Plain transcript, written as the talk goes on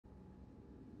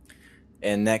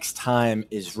And next time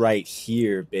is right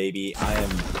here, baby. I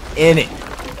am in it.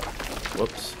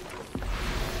 Whoops.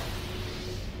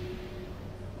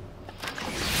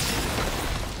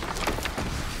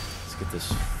 Let's get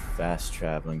this fast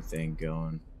traveling thing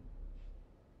going.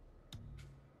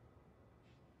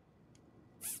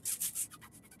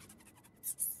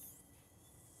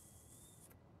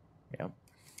 Yep.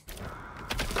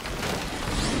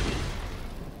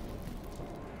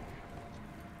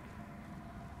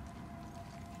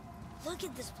 Look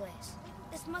at this place.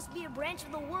 This must be a branch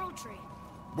of the World Tree.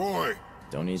 Boy,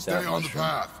 Don't need stay that on the mushroom.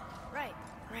 path. Right,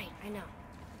 I know.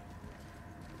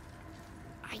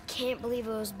 I can't believe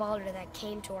it was Baldur that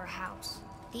came to our house.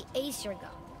 The Aesir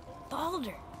god.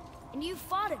 Baldur! And you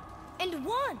fought him, and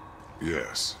won!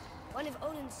 Yes. One of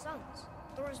Odin's sons,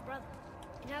 Thor's brother.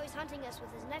 And now he's hunting us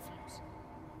with his nephews.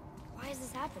 Why is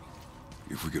this happening?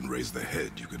 If we can raise the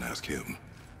head, you can ask him.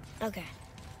 Okay.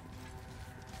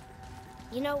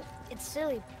 You know, it's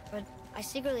silly, but I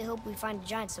secretly hope we find a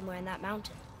giant somewhere in that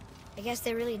mountain. I guess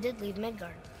they really did leave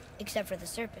Midgard, except for the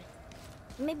serpent.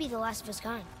 Maybe the last of his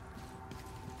kind.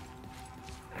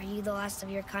 Are you the last of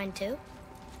your kind too?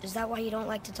 Is that why you don't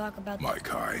like to talk about... My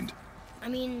kind? I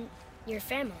mean, your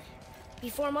family.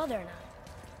 Before Mother and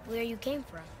I. Where you came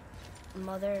from. A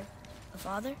mother, a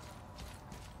father?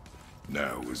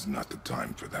 Now is not the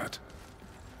time for that.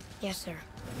 Yes, sir.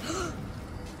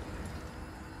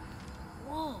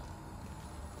 Whoa.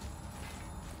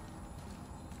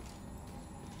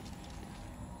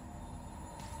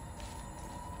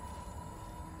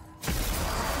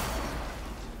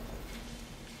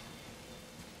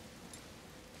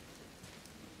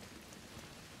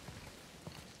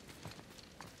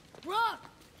 Rock!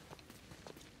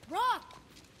 Rock!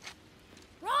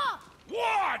 Rock!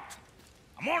 What?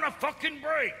 I'm on a fucking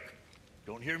break.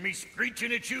 Don't hear me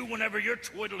screeching at you whenever you're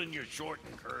twiddling your short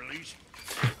and curlies.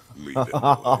 Leave it,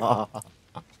 boy.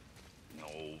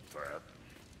 No, Pep.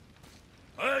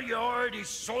 Well, you already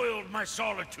soiled my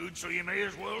solitude, so you may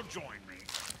as well join me.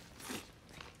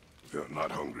 You're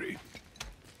not hungry.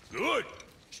 Good.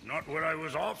 It's not what I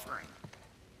was offering.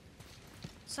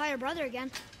 Saw your brother again.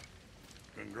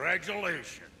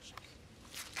 Congratulations.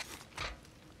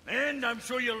 And I'm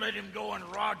sure you'll let him go and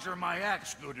Roger my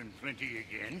axe good and plenty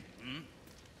again. Hmm?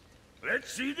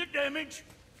 Let's see the damage.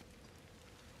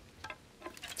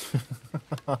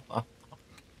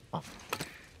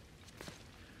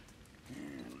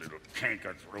 Little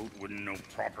canker throat wouldn't know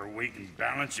proper weight and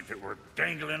balance if it were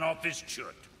dangling off his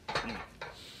chut.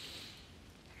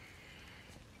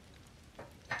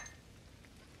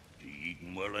 You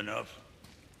eating well enough?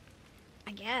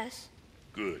 I guess.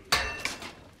 Good.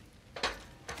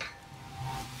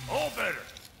 All better.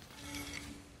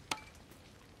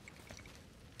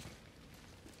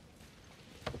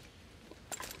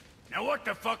 Now what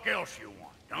the fuck else you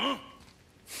want,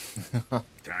 huh?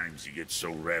 Times he gets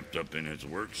so wrapped up in his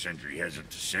work, Sentry hasn't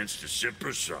the sense to sip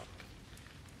or sup.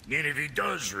 And if he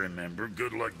does remember,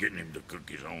 good luck getting him to cook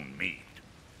his own meat.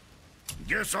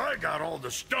 Guess I got all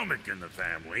the stomach in the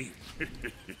family.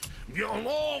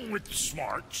 Along with the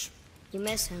smarts. You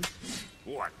miss him.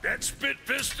 What, that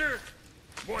spit-fister?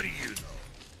 What do you know?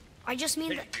 I just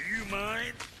mean Hey, that... do you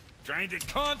mind? Trying to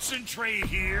concentrate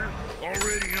here,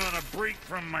 already on a break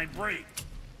from my break.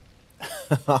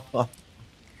 Dude,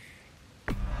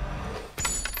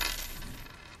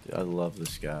 I love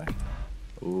this guy.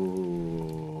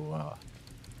 Ooh,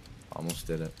 almost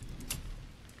did it.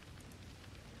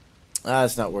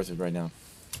 It's not worth it right now.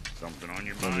 Something on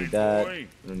your Don't mind, need that. boy?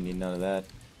 Don't need none of that.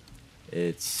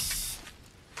 It's...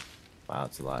 Wow,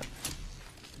 it's a lot.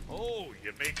 Oh,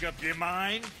 you make up your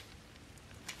mind?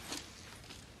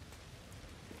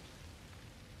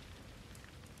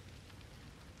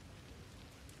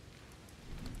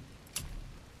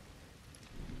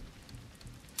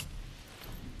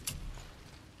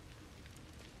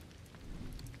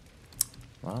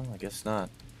 Well, I guess not.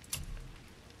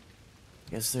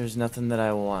 Guess there's nothing that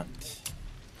I want.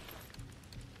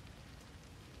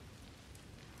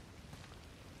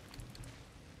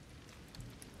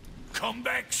 Come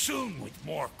back soon with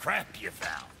more crap you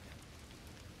found.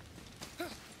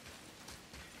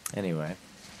 Anyway.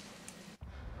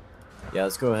 Yeah,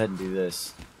 let's go ahead and do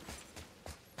this.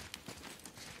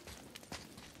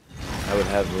 I would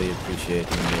heavily appreciate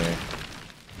him here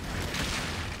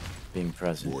being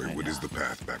present. Boy, right what now. is the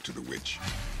path back to the witch?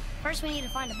 First we need to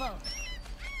find a boat.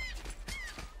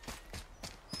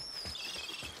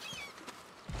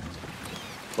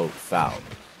 Boat foul.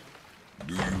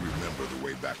 Do you remember the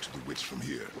way back to the witch from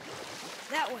here?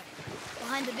 That way.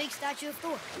 Behind the big statue of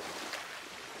Thor.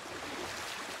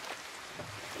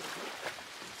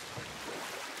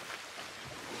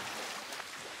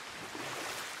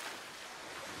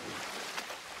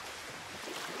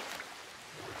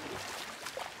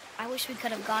 wish we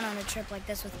could have gone on a trip like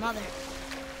this with Mother.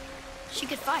 She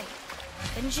could fight,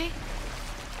 couldn't she?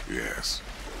 Yes,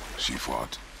 she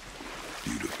fought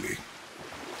beautifully.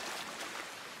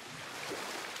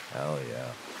 Hell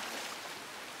yeah.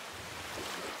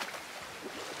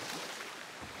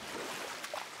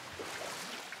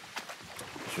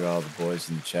 I'm sure all the boys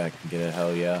in the chat can get a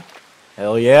hell yeah.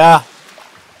 Hell yeah!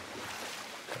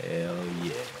 Hell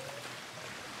yeah.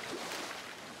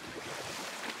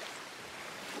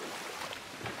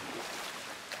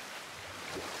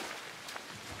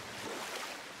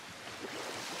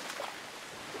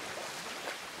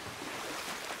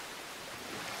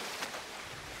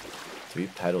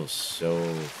 Sweep title's so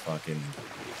fucking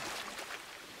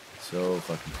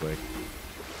quick.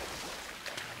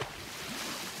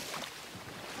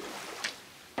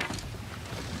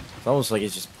 It's almost like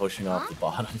it's just pushing off the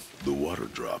bottom. The water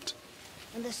dropped.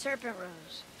 And the serpent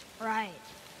rose. Right.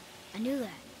 I knew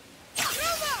that.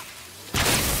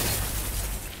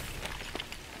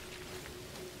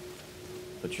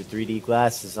 Put your 3D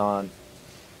glasses on.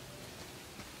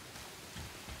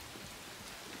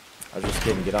 I was just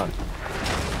kidding, get on.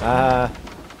 I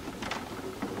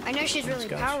know she's really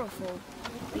Gosh. powerful,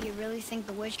 but you really think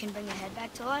the witch can bring a head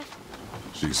back to life?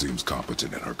 She seems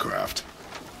competent in her craft.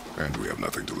 And we have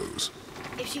nothing to lose.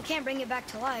 If she can't bring it back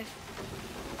to life,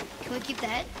 can we keep the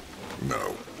head?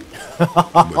 No.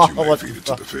 But you may What feed the it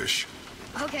to the fish.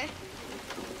 Okay.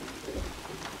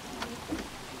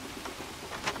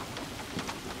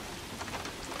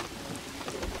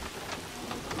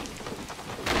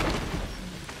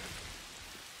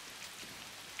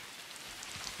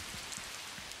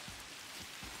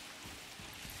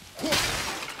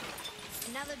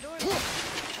 And now the door is open.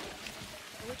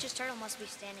 The witch's turtle must be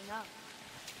standing up.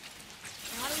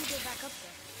 Now how do we get back up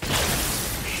there?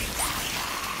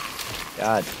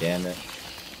 God damn it.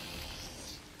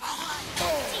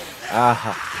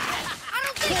 Ah. I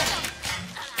don't think so!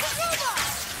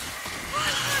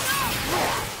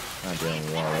 Not dealing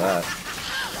with all that.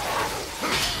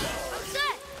 I'm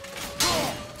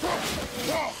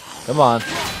set! Come on.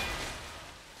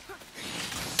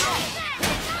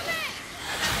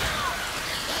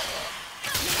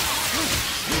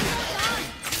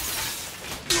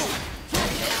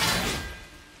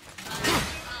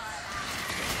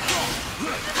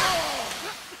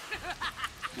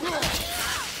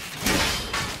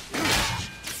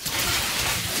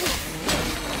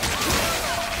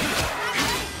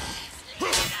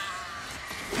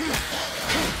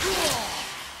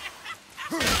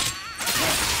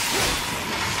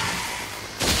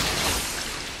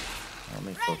 Let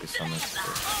me focus on this.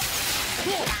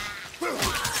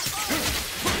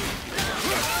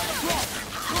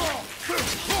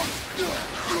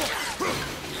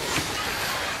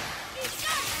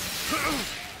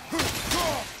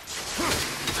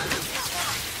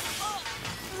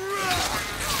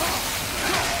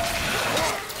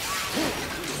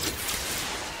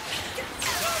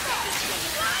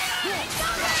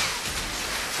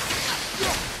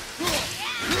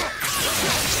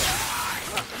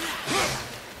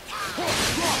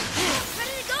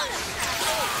 Ready to go!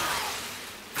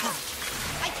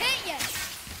 I can't yet!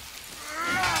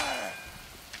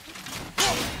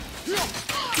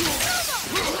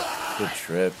 Good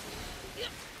trip.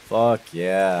 Fuck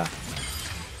yeah.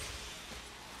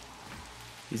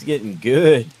 He's getting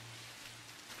good.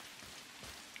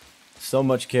 So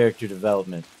much character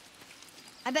development.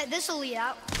 I bet this'll lead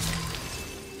out.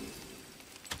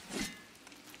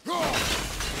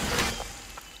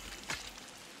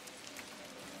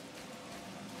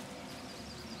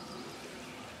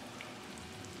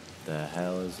 The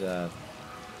hell is that?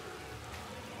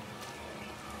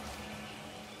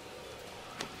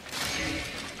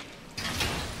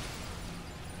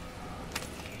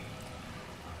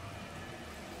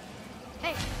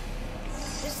 Hey,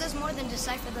 this does more than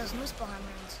decipher those Muspelheim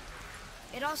runes.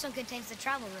 It also contains the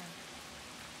travel rune.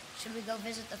 Should we go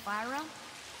visit the fire realm?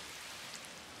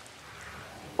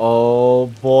 Oh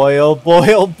boy, oh boy,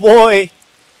 oh boy!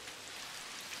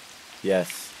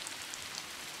 Yes.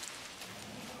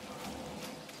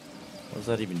 What's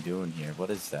that even doing here? What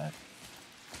is that?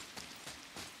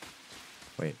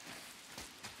 Wait.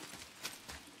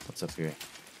 What's up here?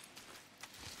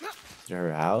 Is it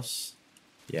her house?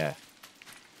 Yeah.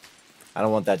 I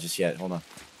don't want that just yet. Hold on.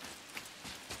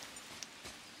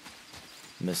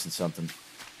 I'm missing something.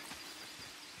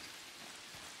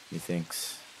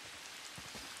 Methinks.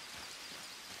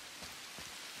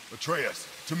 Atreus,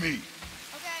 to me.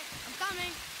 Okay, I'm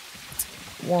coming.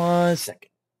 1 second.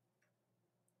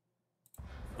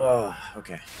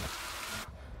 Okay.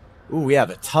 Ooh, we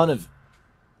have a ton of...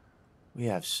 We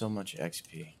have so much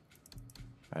XP.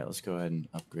 Alright, let's go ahead and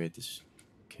upgrade this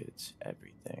kid's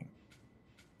everything.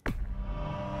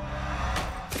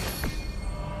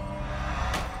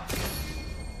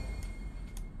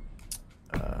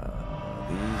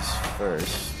 These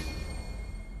first.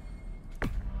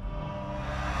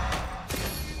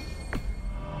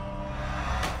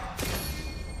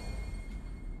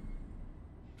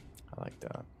 I like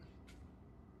that.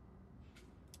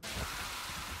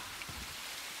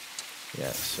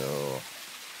 Yeah, so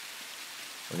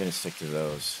we're gonna stick to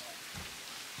those.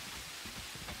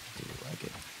 Do you like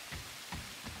it?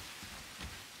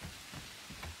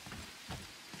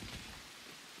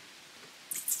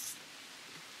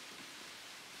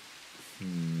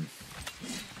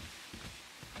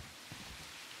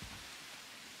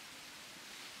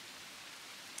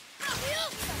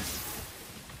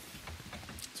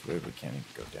 It's weird we can't even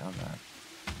go down that.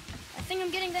 I think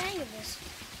I'm getting the hang of this.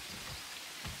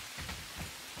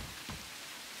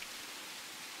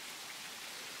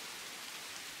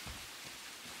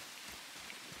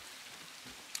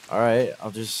 Alright,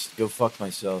 I'll just go fuck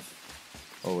myself.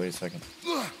 Oh, wait a second.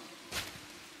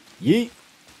 Yeet!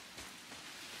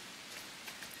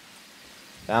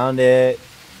 Found it!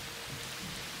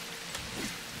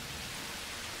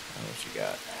 Oh, what you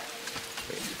got?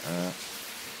 Wait,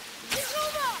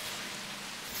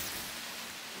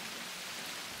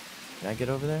 can I get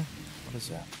over there? What is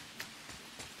that?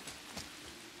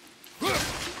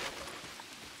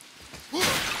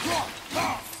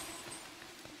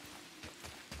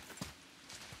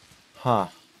 Huh.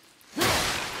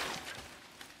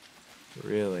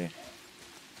 Really?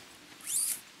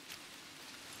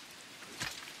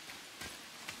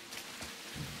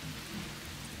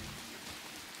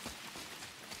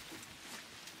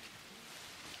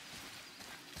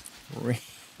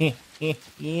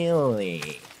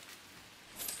 Really?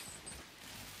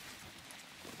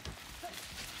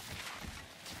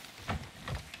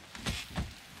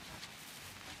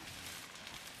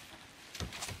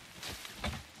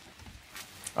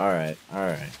 Alright.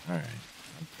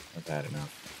 I've had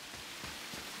enough.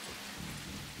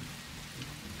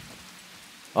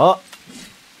 Oh!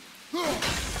 Only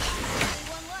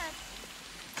one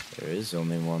left. There is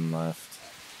only one left.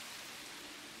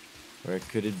 Where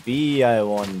could it be, I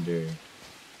wonder?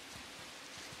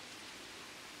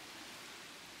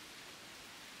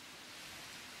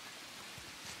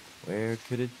 Where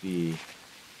could it be?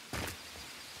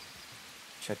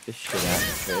 Check this shit out,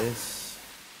 Chris.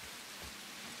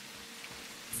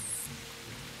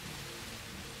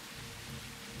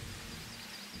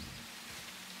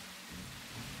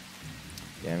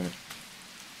 Damn it.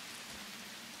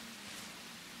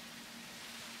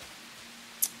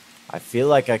 I feel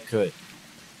like I could.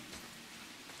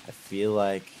 I feel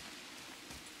like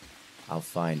I'll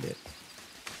find it.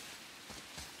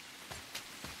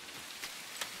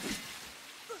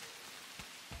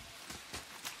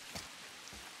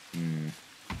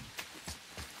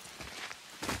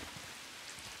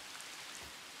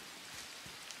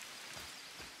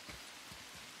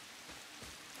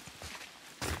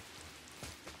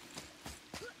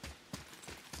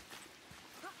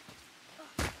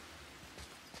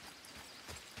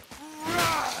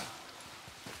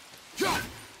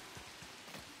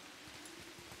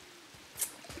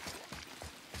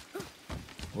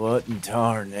 What in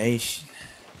tarnation?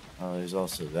 Oh, there's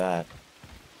also that.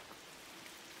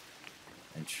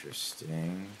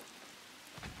 Interesting.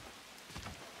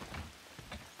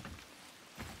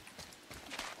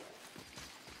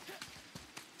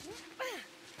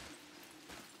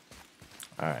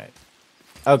 Alright.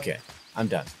 Okay. I'm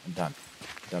done. I'm done.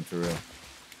 Done for real.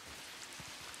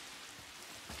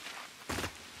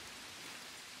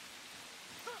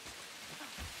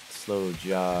 Slow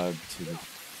jog to the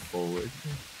forward.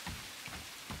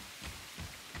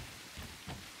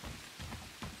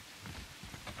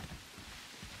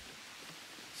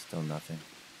 Still nothing.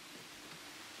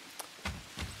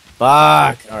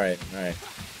 Fuck! Alright, alright.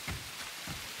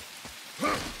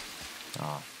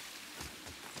 Oh.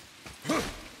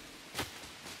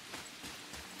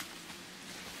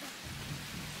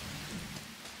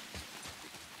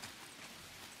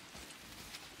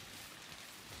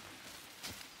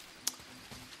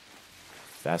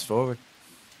 Fast forward.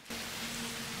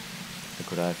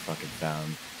 Look what I fucking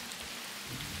found.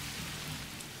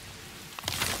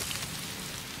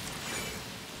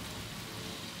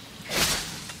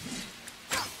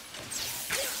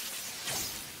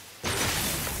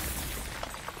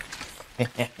 Yeah.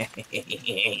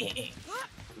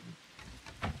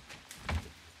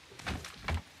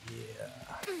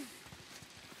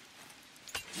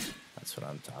 That's what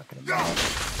I'm talking about.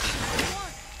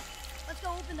 Let's go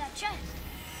open that chest.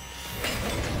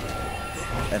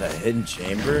 And a hidden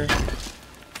chamber?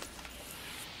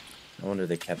 No wonder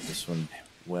they kept this one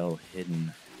well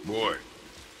hidden. Boy,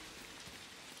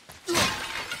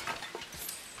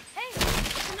 Hey,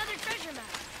 it's another treasure map.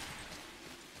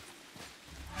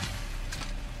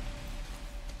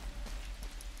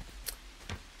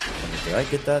 Did I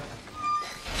get that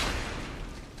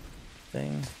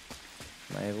thing?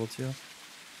 Am I able to?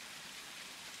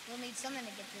 We'll need something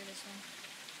to get through this one.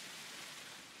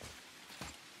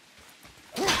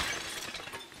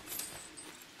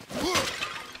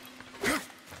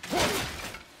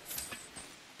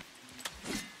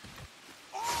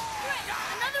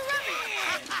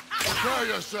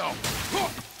 prepare yourself.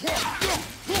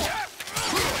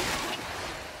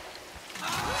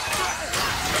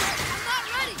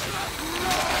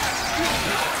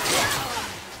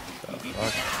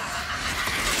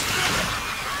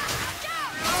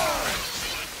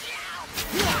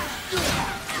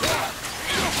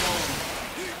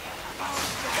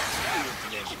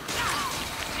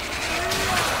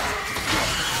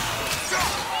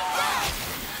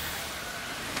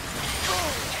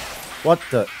 What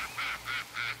the?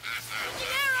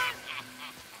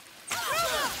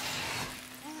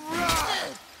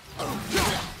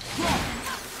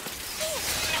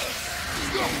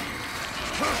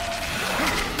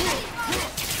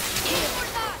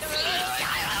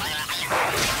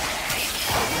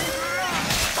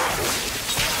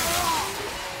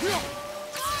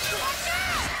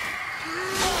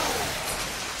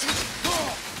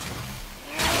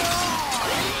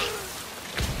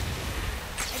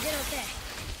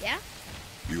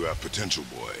 You have potential,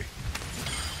 boy.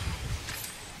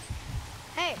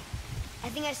 Hey, I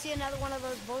think I see another one of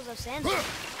those bowls of sand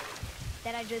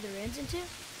that I drew the runes into.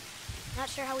 Not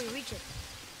sure how we reach it.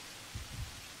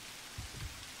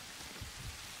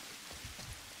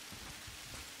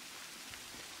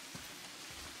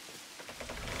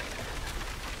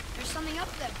 There's something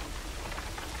up there.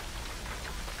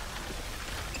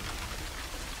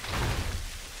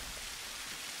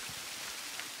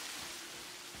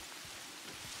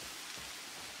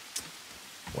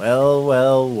 Well,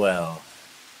 well, well.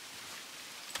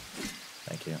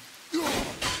 Thank you.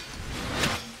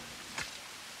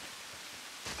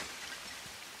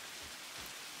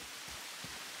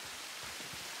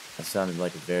 That sounded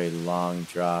like a very long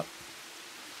drop.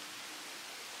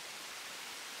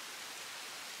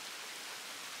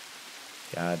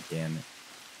 God damn it.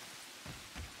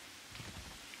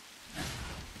 I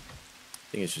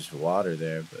think it's just water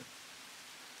there, but...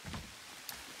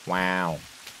 Wow.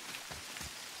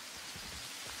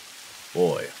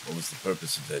 Boy, what was the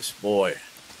purpose of this? Boy.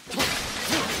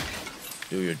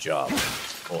 Do your job.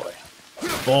 Boy.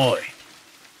 Boy.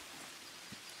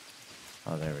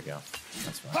 Oh, there we go.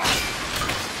 That's fine. Right.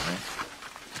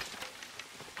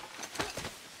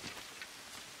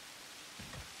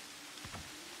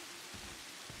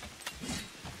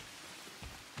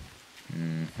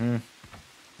 Mm-hmm.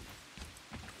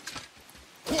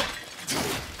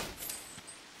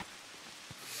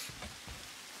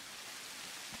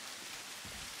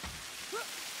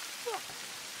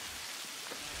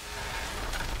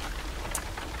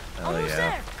 Oh Almost yeah.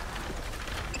 there.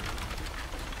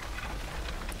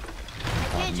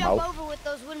 I can't jump over with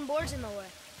those wooden boards in the way.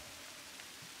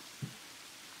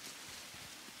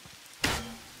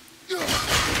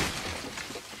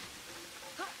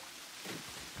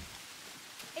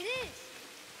 It is.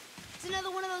 It's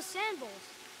another one of those sand bowls.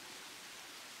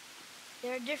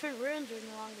 There are different runes written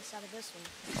along the side of this one.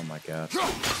 Oh my god.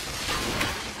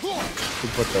 Who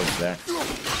put those there?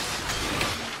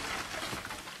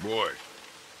 Boy,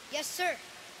 Yes, sir.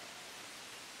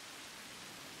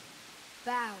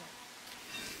 Bow.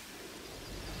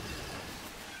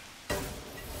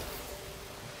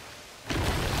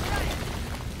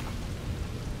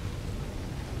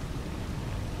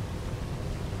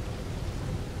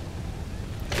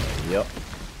 Yep.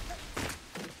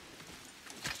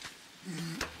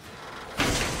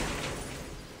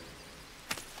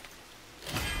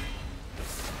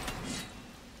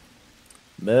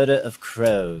 Murder of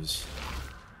crows.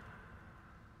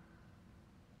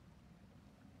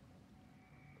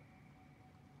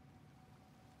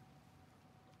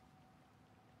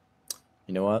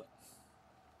 You know what?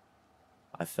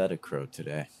 I fed a crow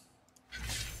today.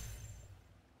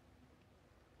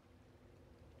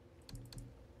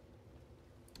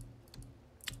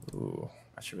 Ooh,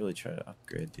 I should really try to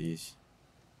upgrade these.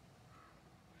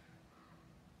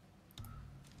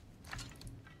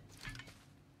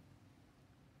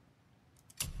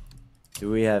 Do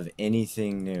we have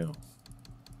anything new?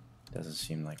 Doesn't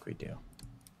seem like we do.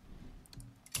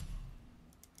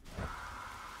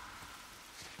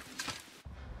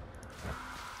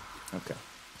 Okay.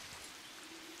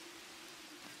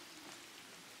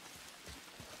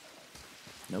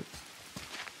 Nope.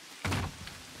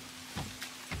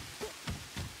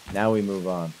 Now we move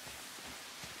on.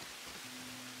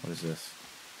 What is this?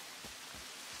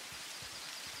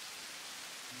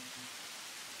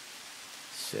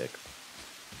 Sick.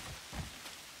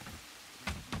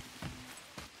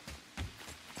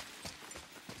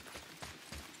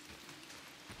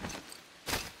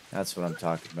 That's what I'm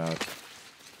talking about.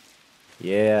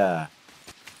 Yeah.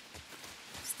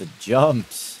 It's the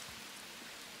jumps.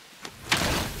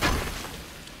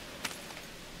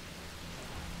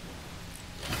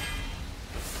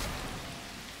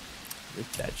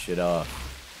 Rip that shit off.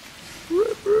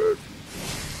 Rip it.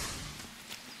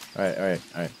 Alright.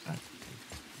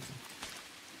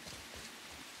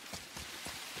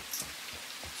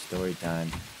 Story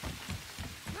time.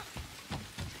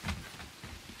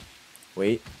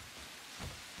 Wait.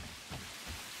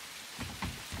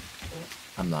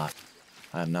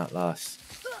 I'm not lost.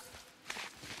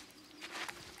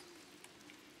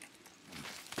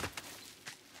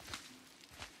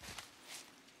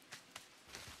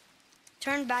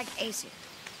 Turn back Aesir.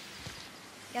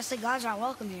 Guess the gods aren't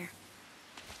welcome here.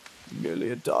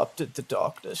 Merely adopted the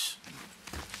darkness.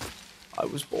 I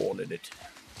was born in it.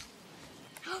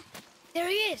 There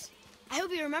he is. I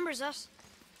hope he remembers us.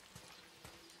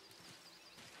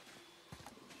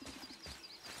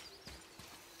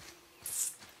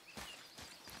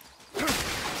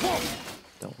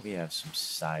 Don't we have some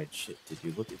side shit to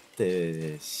do? Look at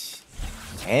this.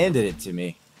 Handed it to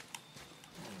me.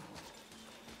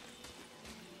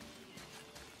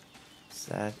 It's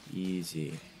that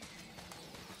easy.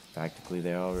 Practically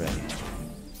there already.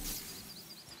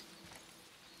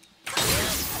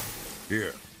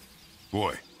 Here.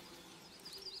 Boy.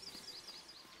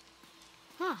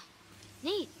 Huh.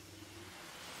 Neat.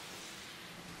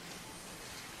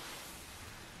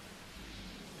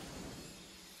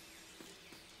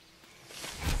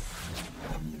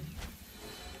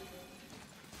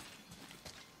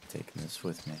 Taking this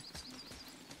with me.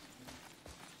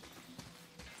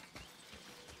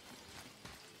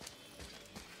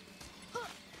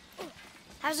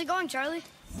 How's it going, Charlie?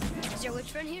 Is your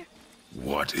witch friend here?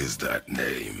 What is that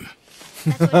name?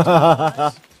 That's what it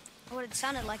was. Or what it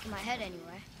sounded like in my head,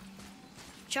 anyway.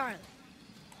 Charlie.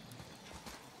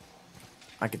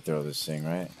 I could throw this thing,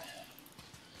 right?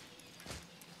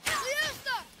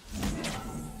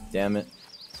 Damn it.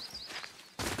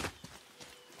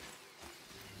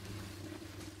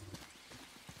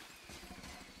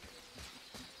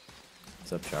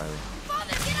 What's up, Charlie?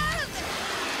 Father, get out of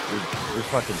there! You're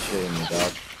fucking shitting me,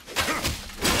 dog.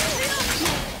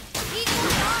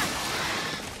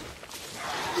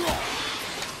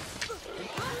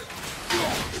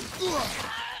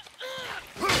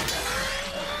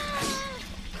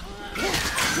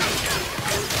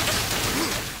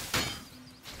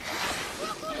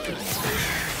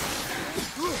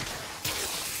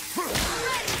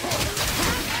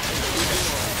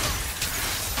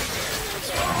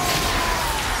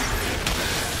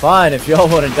 Fine, if y'all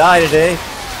want to die today.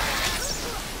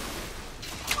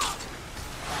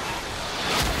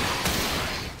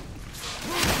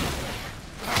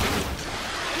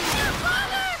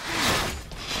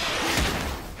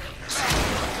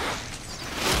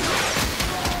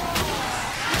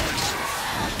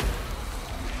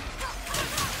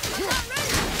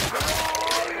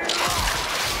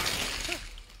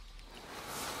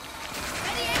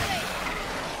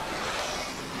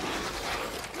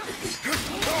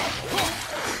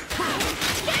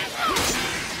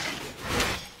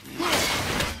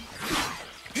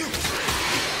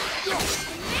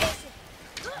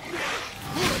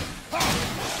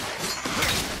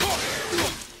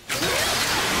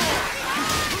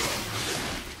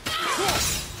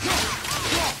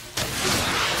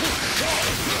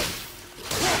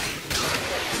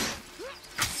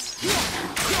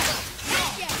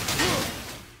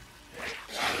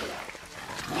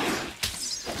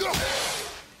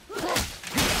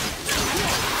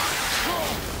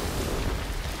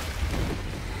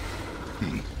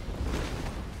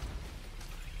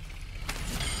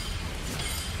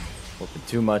 Whooping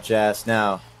too much ass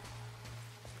now.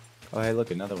 Oh, hey, look,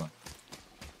 another one.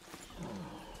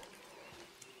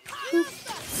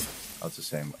 Oh, it's the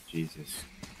same one. Jesus.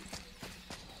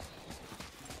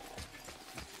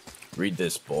 Read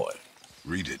this, boy.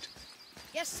 Read it.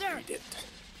 Yes, sir. Read it.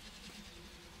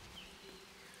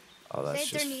 Oh, that's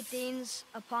Sater just... Nethines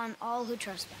upon all who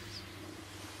trespass.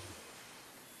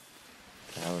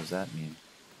 What the hell does that mean?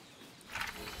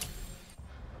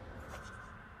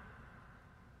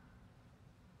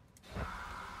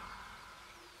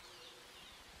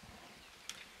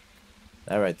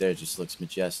 That right there just looks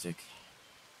majestic.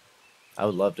 I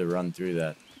would love to run through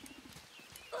that.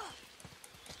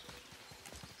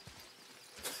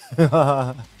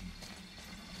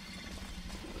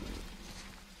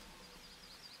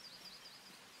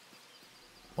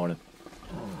 Morning.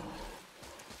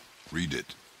 Read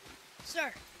it.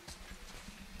 Sir.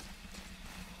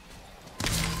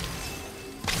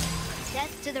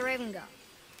 Death to the Raven God,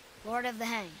 Lord of the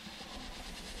Hang.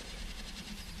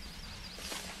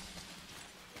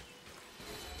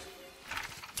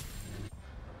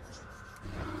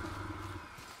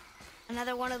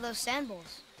 Another one of those sand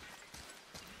bowls.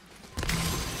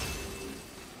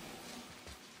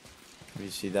 Can you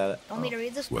see that? Want me to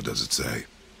read this? What does it say?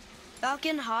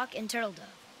 Falcon, hawk, and turtle dove.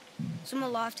 Swim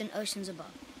aloft in oceans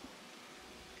above.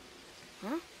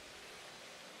 Huh?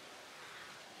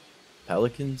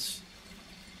 Pelicans?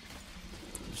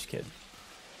 Just kidding.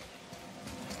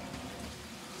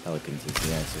 Pelicans is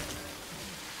the answer.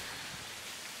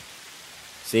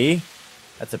 See?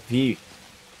 That's a P.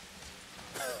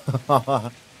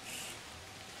 Oh,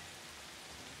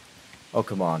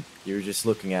 come on. You were just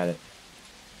looking at it.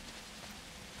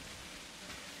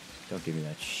 Don't give me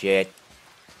that shit.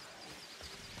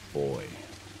 Boy.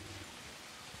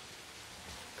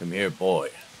 Come here, boy.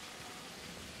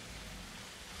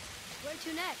 Where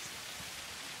to next?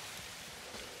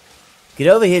 Get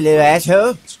over here, little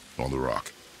asshole. On the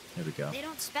rock. There we go. They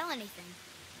don't spell anything.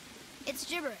 It's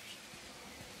gibberish.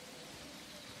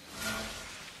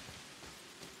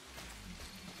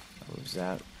 Was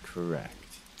that correct?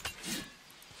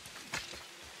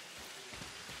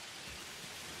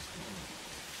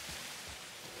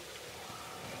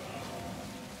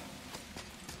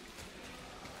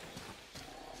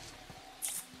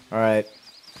 All right.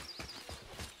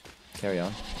 Carry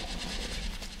on.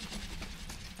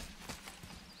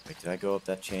 Wait, did I go up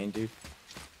that chain, dude?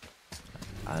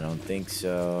 I don't think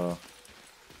so.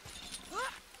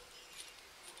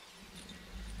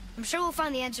 I'm sure we'll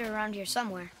find the answer around here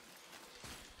somewhere.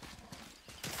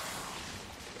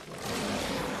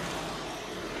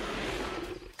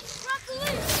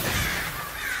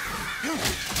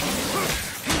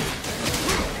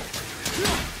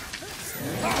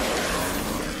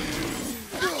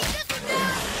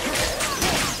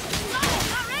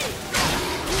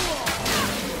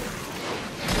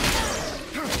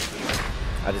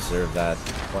 I deserve that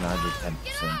 110%.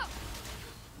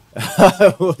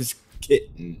 I was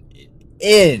getting it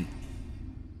in.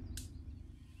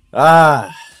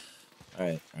 Ah.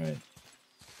 Alright, alright.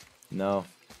 No.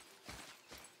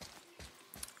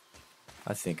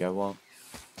 I think I won't.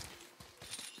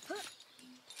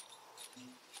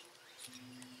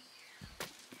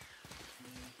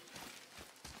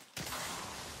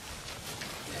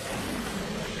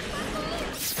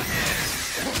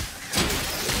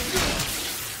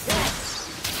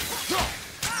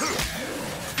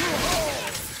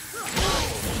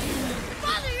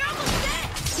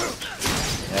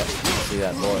 See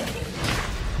that boy.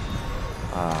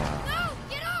 Ah. No,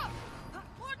 get up!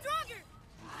 More drunker!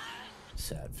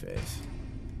 Sad face.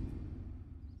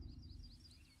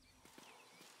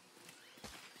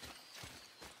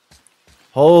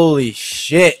 Holy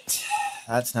shit.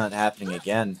 That's not happening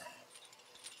again.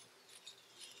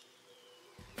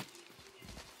 I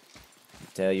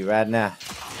tell you right now.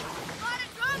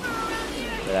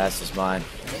 That ass is mine.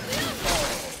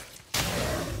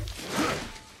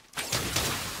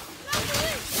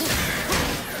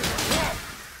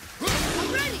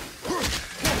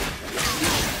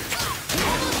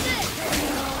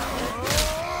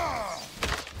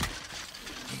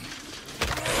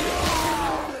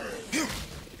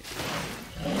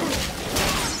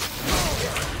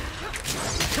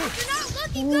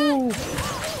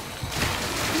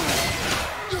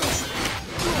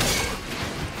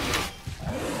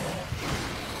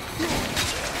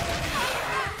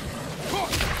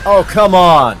 Oh, come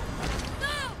on!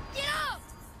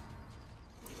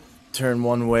 Turn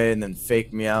one way and then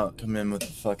fake me out, come in with a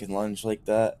fucking lunge like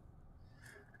that.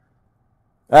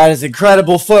 That is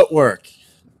incredible footwork!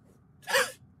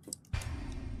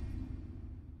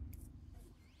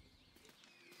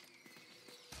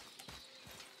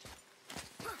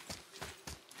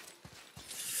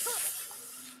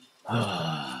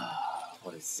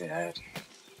 What is that?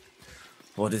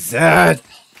 What is that?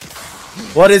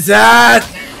 What is that?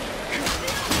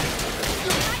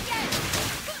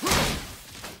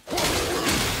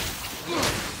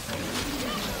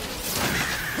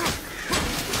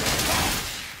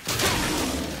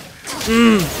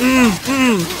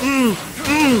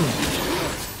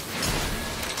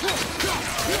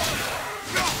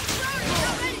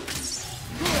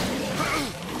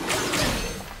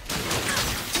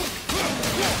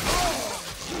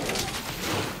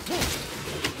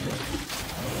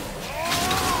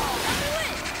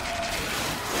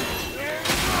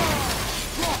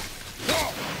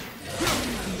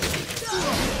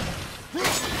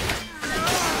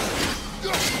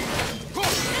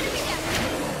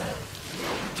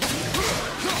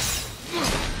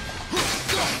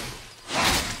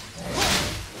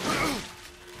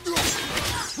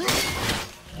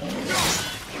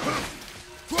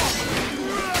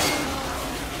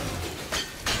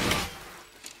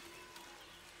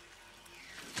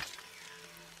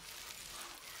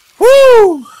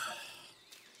 Woo!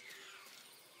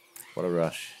 What a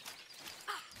rush.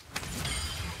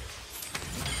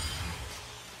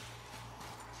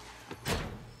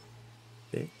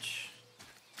 Bitch.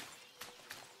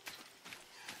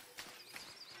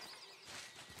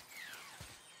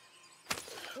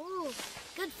 Ooh,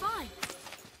 good find.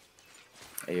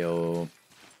 Ayo.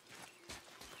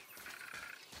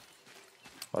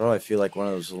 Why do I feel like one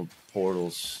of those little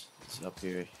portals is up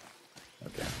here?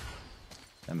 Okay.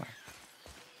 Never mind.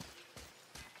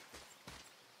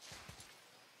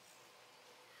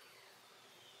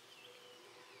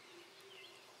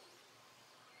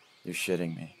 You're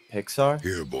shitting me. Pixar?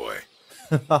 Here, boy.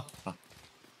 What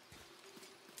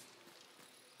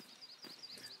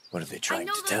are they trying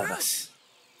know to the tell route. us?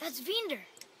 That's Vinder.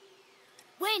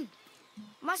 Wind.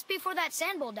 Must be for that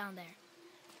sand bowl down there.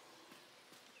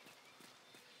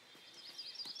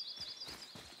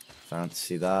 Found to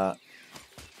see that.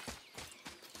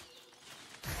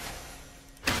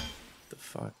 The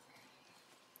fuck?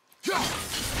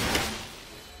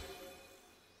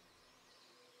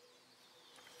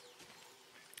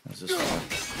 What's this one?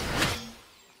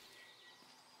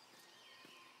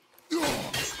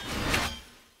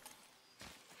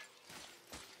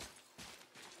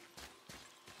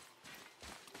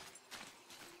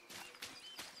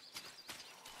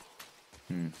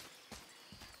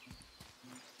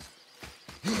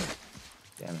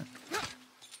 Damn it.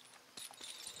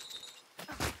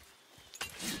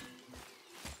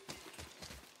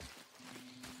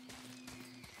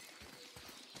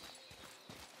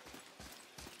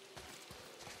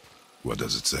 What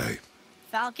does it say?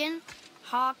 Falcon,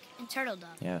 hawk, and turtle dove.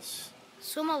 Yes.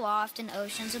 Swim aloft in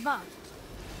oceans above.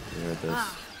 You heard this.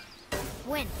 Ah.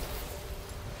 Wind.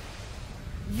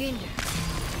 Vinder.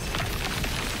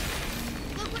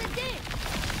 Look what it did!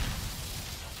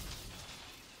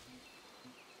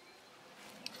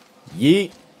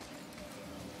 Yeet.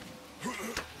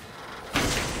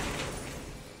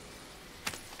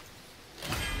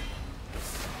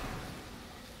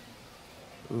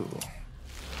 Ooh.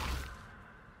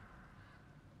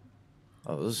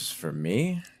 Oh, this is for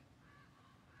me?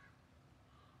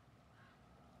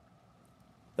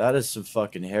 That is some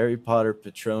fucking Harry Potter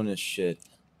Patronus shit.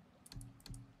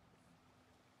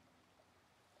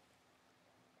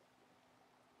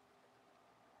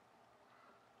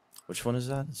 Which one is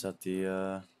that? Is that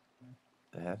the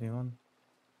heavy one?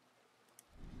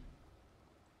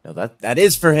 No, that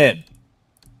is for him.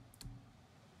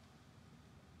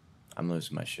 I'm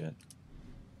losing my shit.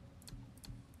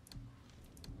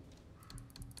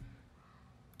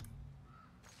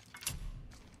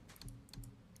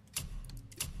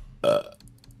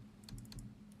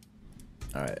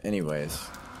 Alright, anyways.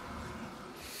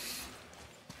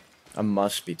 I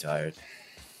must be tired.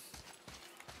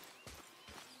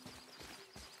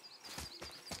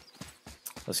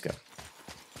 Let's go.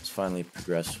 Let's finally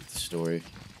progress with the story.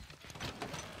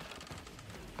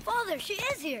 Father, she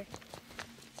is here!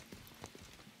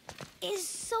 It's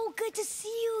so good to see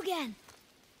you again.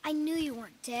 I knew you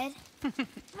weren't dead.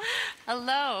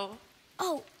 Hello.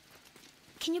 Oh,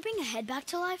 can you bring a head back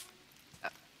to life?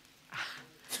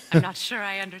 I'm not sure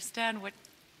I understand what...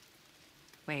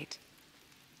 Wait.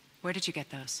 Where did you get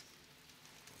those?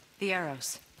 The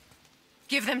arrows.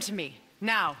 Give them to me,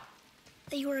 now.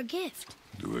 They were a gift.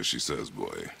 Do as she says,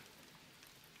 boy.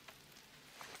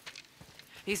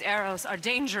 These arrows are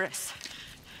dangerous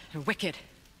and wicked.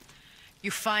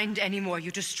 You find any more,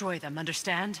 you destroy them,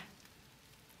 understand?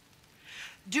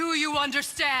 Do you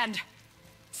understand?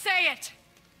 Say it!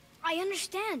 I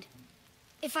understand.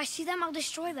 If I see them, I'll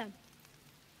destroy them.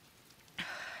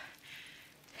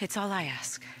 It's all I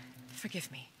ask.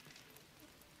 Forgive me.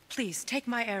 Please, take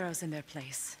my arrows in their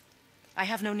place. I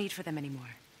have no need for them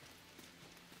anymore.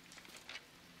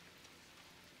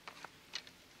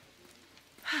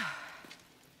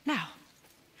 Now,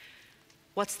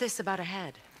 what's this about a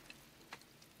head?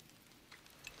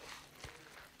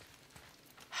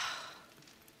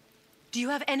 Do you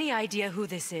have any idea who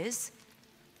this is?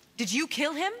 Did you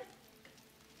kill him?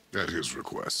 At his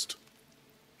request.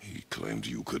 He claimed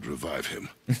you could revive him.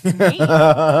 Me?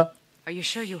 Are you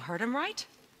sure you heard him right?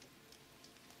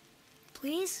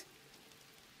 Please?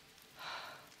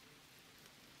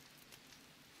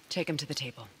 Take him to the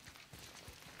table.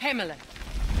 Pamela.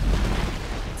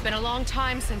 It's been a long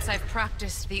time since I've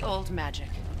practiced the old magic.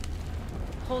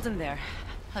 Hold him there.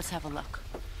 Let's have a look.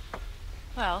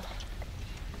 Well,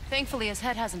 thankfully his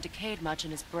head hasn't decayed much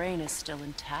and his brain is still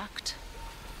intact.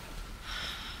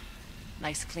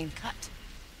 Nice clean cut.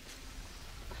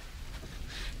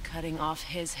 Cutting off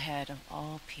his head of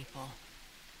all people.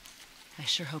 I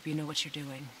sure hope you know what you're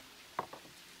doing.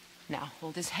 Now,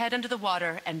 hold his head under the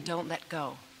water and don't let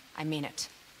go. I mean it.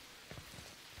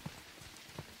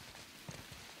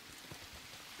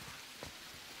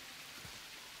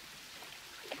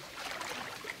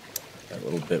 That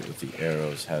little bit with the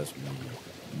arrows has me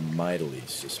mightily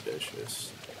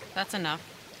suspicious. That's enough.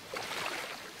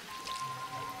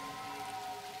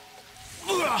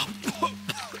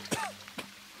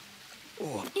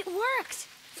 It worked!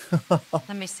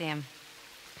 Let me see him.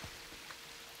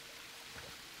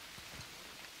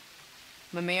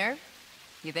 Mimir?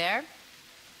 You there?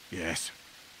 Yes.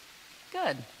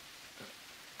 Good.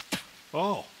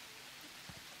 Oh.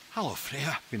 Hello,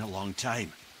 Freya. Been a long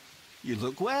time. You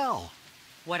look well.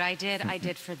 What I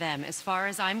did for them. As far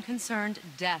as I'm concerned,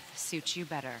 death suits you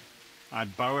better.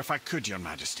 I'd bow if I could, Your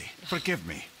Majesty. Forgive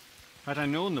me. Had I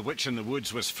known the witch in the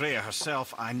woods was Freya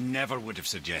herself, I never would have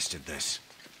suggested this.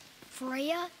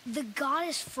 Freya? The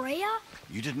goddess Freya?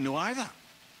 You didn't know either?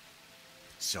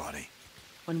 Sorry.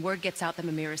 When word gets out that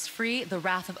Mimir is free, the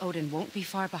wrath of Odin won't be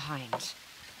far behind.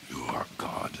 You are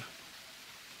God.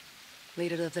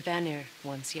 Leader of the Vanir,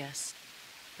 once, yes.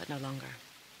 But no longer.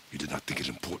 You did not think it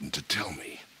important to tell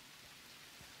me.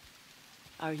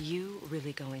 Are you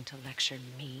really going to lecture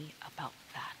me about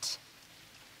that?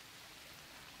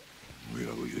 We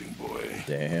are leaving, boy.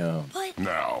 Damn. But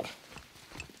Now.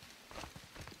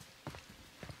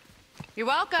 You're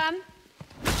welcome.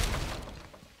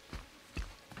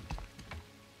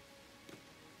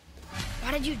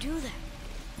 why did you do that?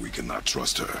 We cannot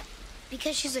trust her.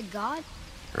 Because she's a god?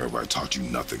 Have I taught you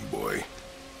nothing, boy?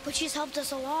 But she's helped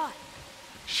us a lot.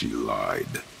 She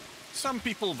lied. Some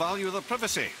people value their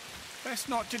privacy. Best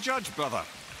not to judge, brother.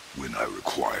 When I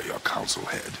require your council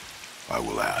head, I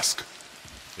will ask.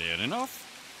 Fair enough.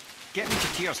 Get me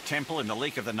to Tyr's temple in the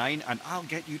Lake of the Nine, and I'll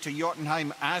get you to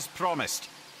Jotunheim as promised.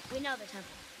 We know the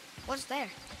temple. What's there?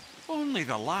 Only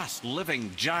the last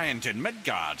living giant in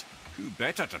Midgard. Who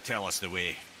better to tell us the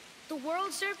way? The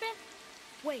world serpent?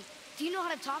 Wait, do you know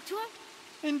how to talk to him?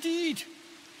 Indeed.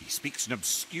 He speaks an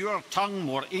obscure tongue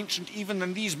more ancient even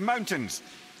than these mountains.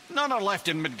 None are left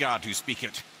in Midgard who speak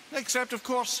it. Except, of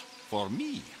course, for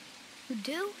me. You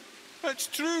do? It's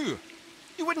true.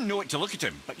 You wouldn't know it to look at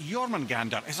him, but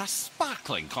Jormungandr is a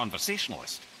sparkling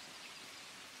conversationalist.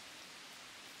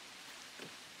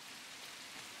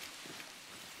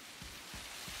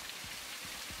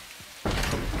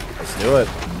 Let's do it.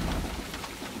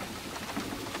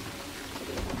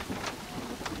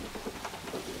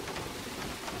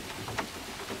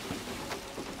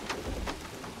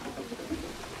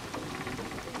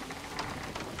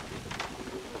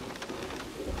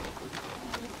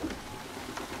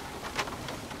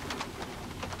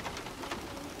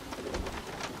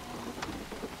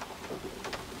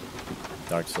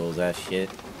 Dark Souls ass shit.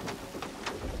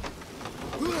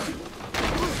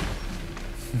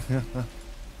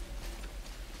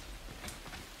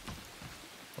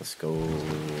 Let's go.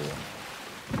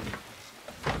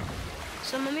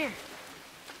 So, Mimir,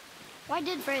 why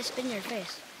did Freya spin your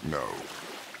face? No.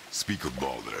 Speak of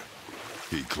Baldur.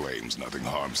 He claims nothing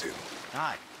harms him.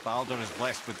 Aye, Baldur is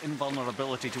blessed with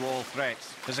invulnerability to all threats,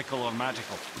 physical or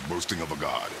magical. The boasting of a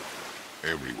god.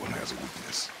 Everyone has a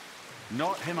weakness.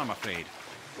 Not him, I'm afraid.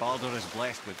 Baldur is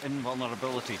blessed with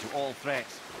invulnerability to all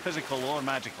threats, physical or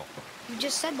magical. You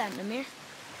just said that, Mimir.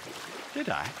 Did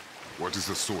I? What is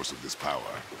the source of this power?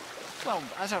 Well,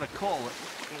 as I recall,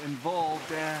 it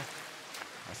involved, a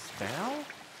spell?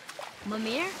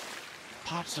 Mimir?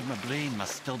 Parts of my brain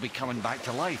must still be coming back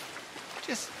to life.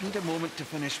 Just need a moment to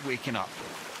finish waking up.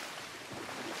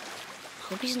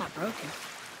 Hope he's not broken.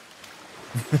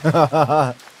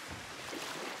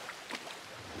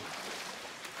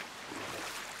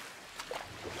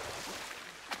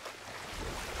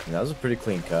 That was a pretty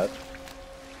clean cut.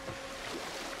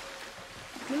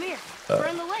 Mimir, we're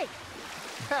in the lake.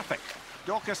 Perfect.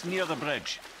 Dock us near the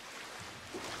bridge.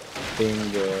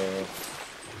 Bingo.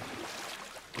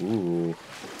 Ooh.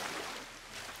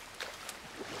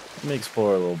 Let me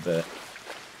explore a little bit.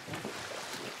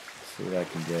 See what I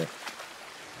can get.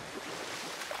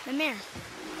 Mimir,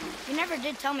 you never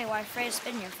did tell me why Freya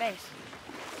spit in your face.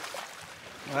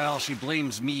 Well, she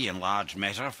blames me in large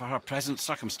measure for her present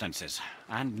circumstances,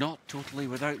 and not totally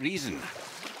without reason.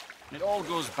 It all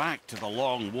goes back to the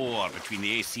long war between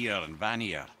the Aesir and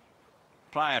Vanir.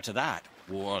 Prior to that,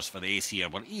 wars for the Aesir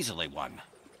were easily won,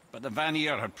 but the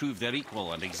Vanir had proved their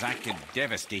equal and exacted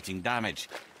devastating damage.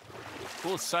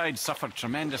 Both sides suffered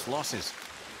tremendous losses,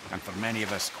 and for many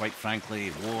of us, quite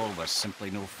frankly, war was simply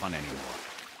no fun anymore.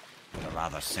 But a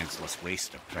rather senseless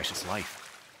waste of precious life.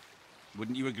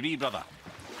 Wouldn't you agree, brother?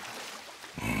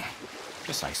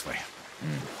 Precisely.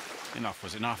 Enough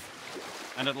was enough.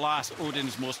 and at last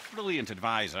Odin's most brilliant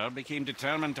advisor became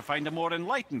determined to find a more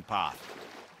enlightened path.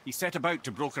 He set about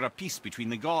to broker a peace between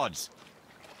the gods.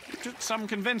 It took some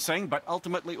convincing, but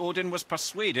ultimately Odin was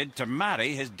persuaded to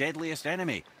marry his deadliest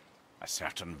enemy, a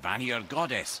certain Vanir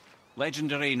goddess,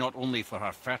 legendary not only for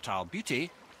her fertile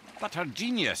beauty, but her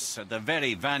genius at the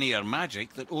very Vanir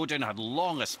magic that Odin had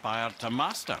long aspired to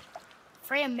master.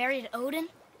 Freya married Odin?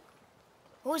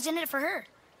 What was in it for her?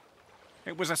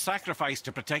 It was a sacrifice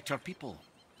to protect her people,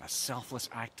 a selfless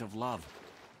act of love.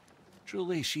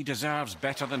 Truly, she deserves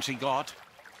better than she got.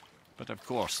 But of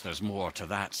course, there's more to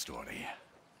that story.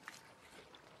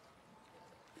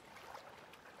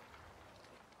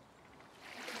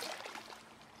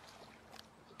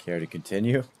 Care to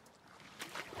continue?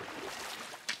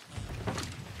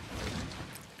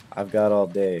 I've got all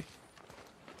day.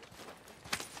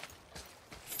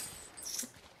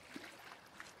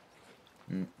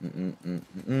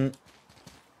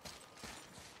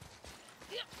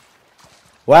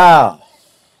 Wow,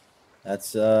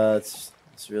 that's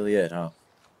really it, huh?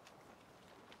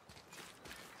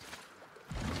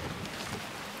 Oh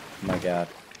my God.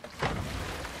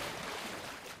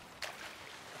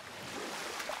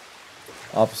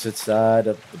 Opposite side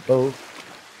of the boat.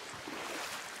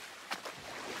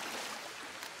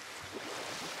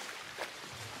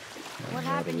 What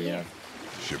happened here?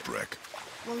 Shipwreck.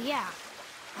 Well, yeah.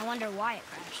 I wonder why it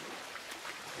crashed.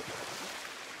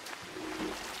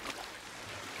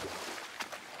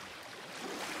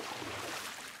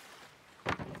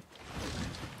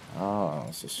 Oh,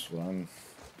 is this what I'm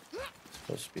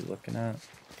supposed to be looking at?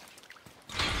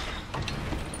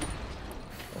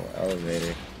 Oh,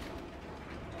 elevator.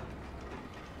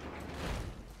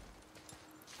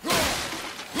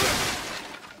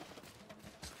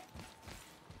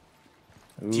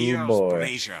 Ooh, Tyr's boy.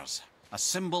 braziers, a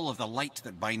symbol of the light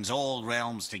that binds all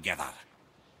realms together.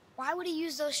 Why would he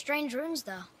use those strange runes,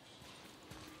 though?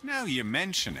 Now you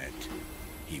mention it,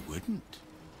 he wouldn't.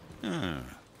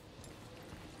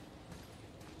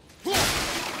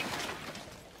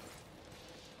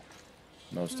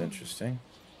 Most interesting.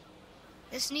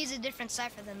 This needs a different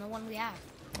cipher than the one we have.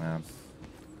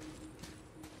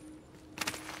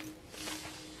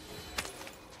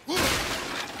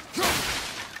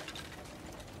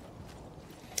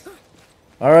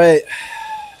 All right.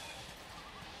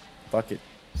 Fuck it.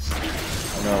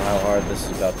 I don't know how hard this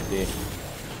is about to be.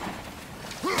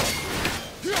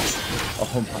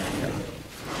 Oh my God.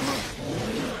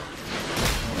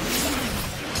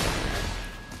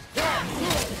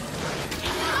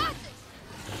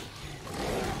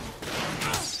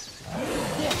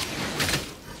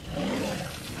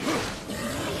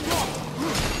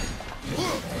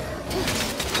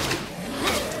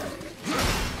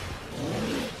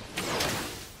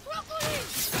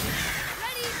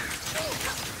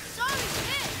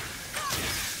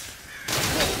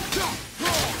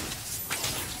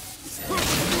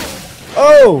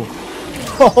 Oh!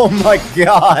 Oh my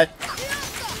God!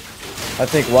 I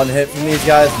think one hit from these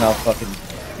guys and I'll fucking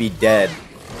be dead.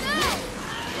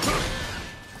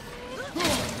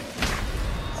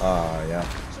 Oh, yeah.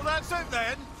 So that's it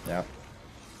then? Yeah.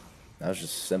 That was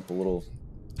just a simple little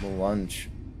lunge.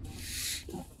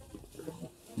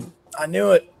 I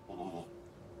knew it!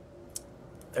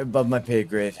 They're above my pay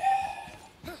grade.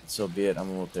 So be it, I'm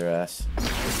gonna whoop their ass.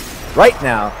 Right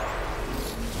now!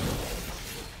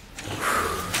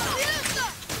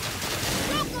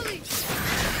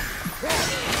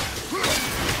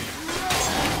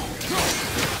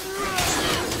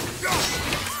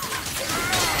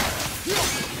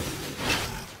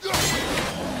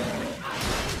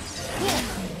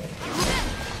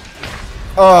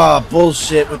 Oh,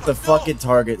 bullshit with the fucking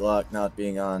target lock not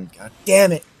being on. God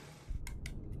damn it.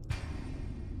 I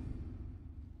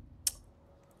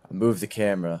moved the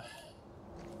camera.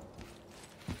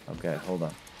 Okay, hold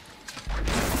on.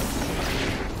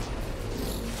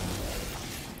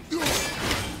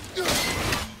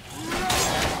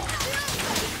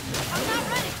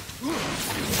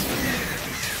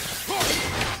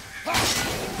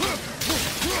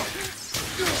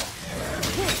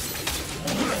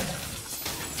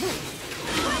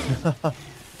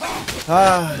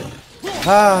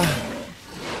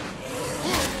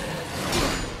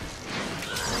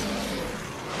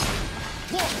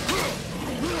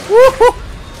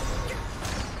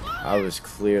 I was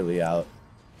clearly out.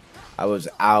 I was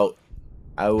out.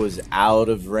 I was out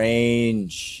of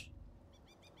range.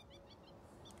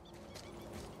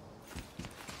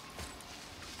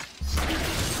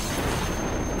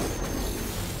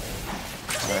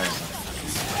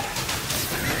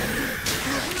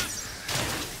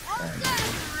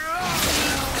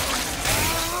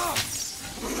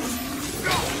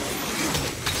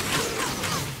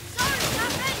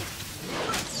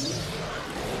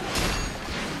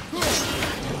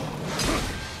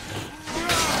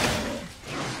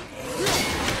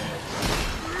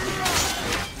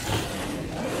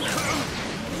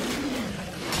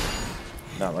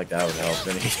 Not like that would help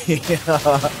any.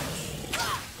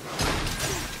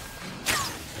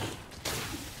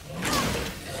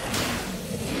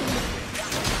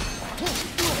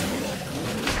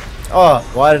 Oh,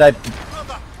 why did I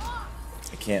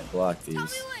can't block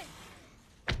these.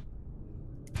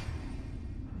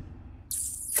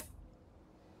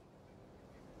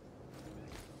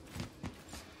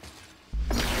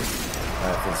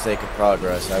 Alright, for the sake of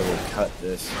progress, I will cut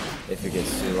this if it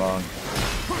gets too long.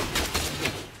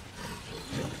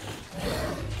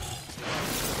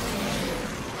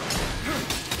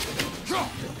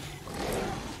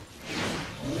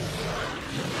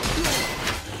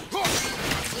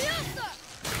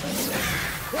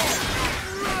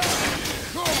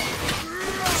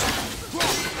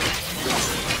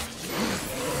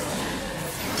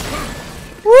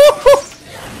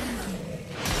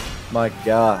 My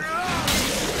God.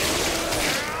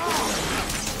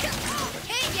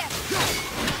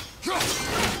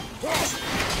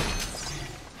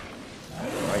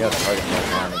 I got to target my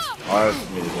time. It's hard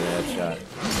for me to get a headshot.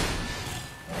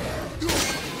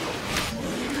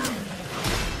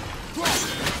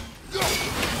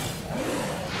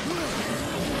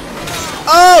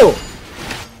 Oh!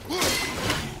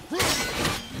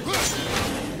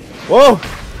 Whoa!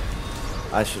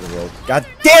 I should have rolled. God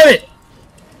damn it!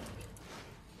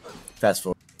 Fast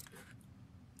forward.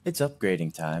 It's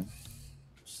upgrading time.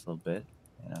 Just a little bit,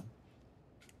 you know.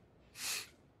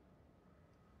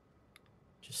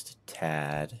 Just a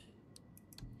tad.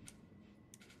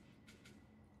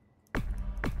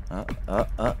 I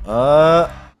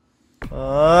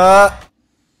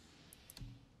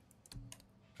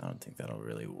don't think that'll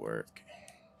really work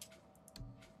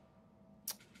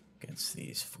against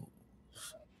these fools.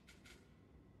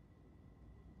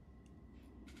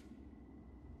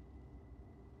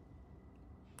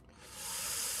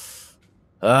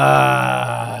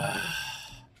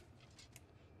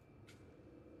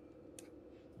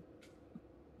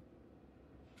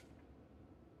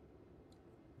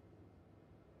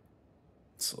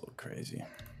 It's a little crazy.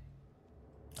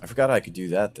 I forgot I could do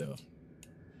that though.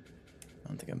 I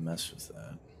don't think I messed with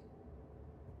that.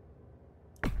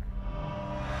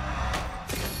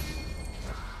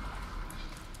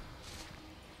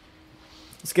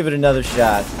 Let's give it another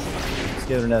shot. Let's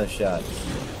give it another shot.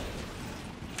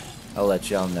 I'll let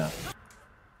y'all know.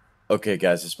 Okay,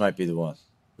 guys, this might be the one.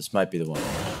 This might be the one.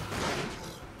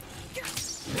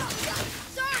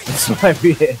 This might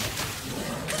be it.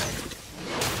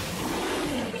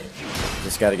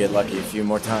 Just gotta get lucky a few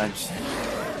more times.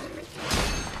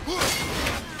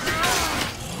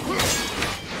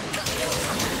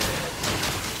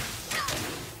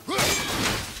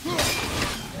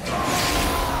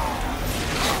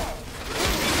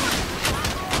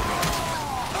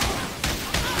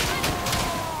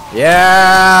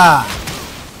 Yeah!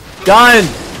 Done!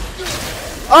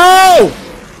 Oh!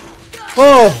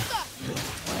 Oh!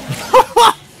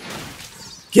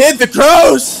 Get the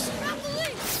crows!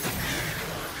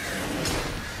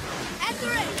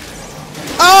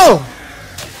 Oh!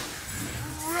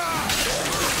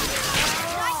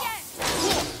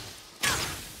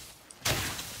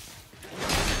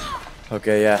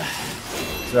 Okay, yeah.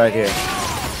 It's right here.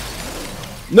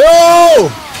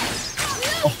 No!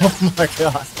 Oh my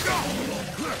God.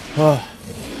 Oh.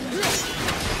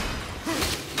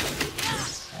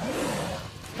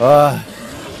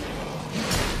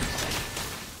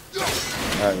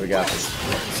 Alright, we got this.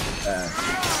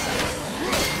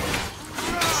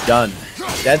 Done.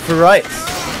 Dead for rights.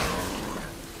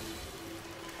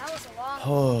 That was a long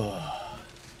Oh.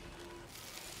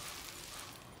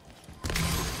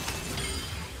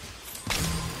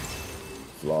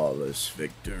 Flawless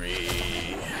victory.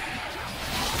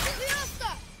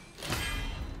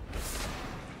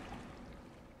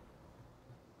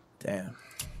 Damn.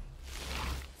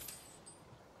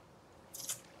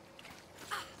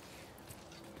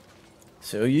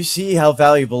 So you see how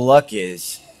valuable luck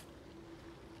is.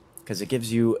 Because it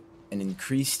gives you an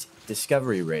increased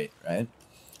discovery rate, right?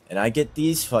 And I get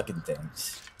these fucking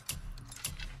things.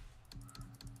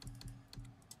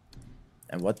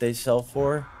 And what they sell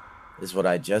for is what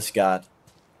I just got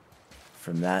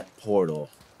from that portal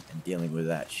and dealing with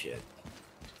that shit.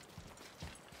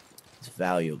 It's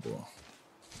valuable.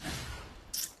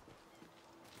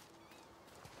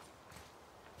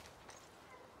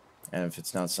 And if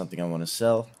it's not something I want to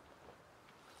sell,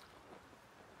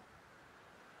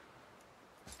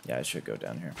 yeah, I should go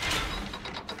down here.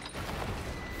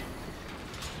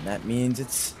 And that means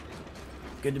it's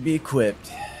good to be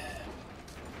equipped.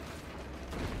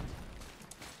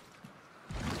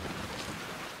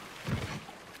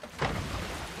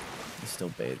 He's still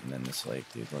bathing in this lake,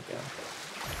 dude. Look out.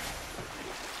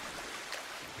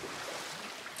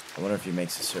 I wonder if he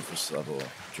makes the surface level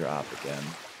drop again.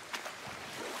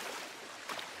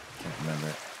 Can't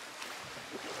remember.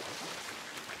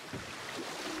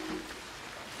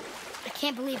 I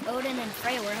can't believe Odin and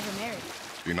Freya were ever married.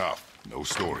 Enough. No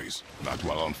stories. Not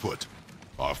while on foot.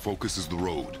 Our focus is the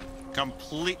road.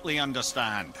 Completely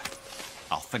understand.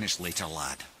 I'll finish later,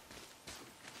 lad.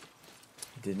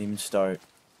 Didn't even start.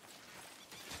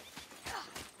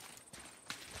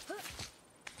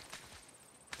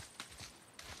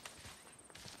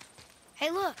 Hey,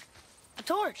 look! A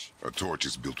torch! A torch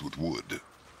is built with wood.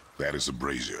 That is a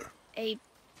brazier. A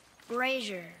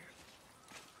brazier.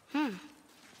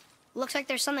 Looks like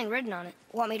there's something written on it.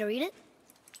 Want me to read it?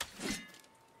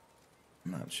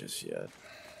 Not just yet.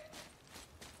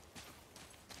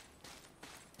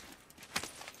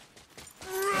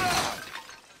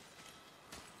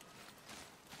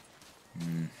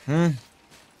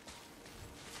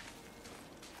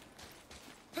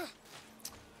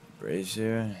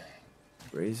 Brazier.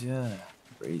 Brazier?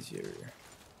 Brazier.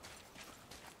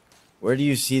 Where do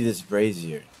you see this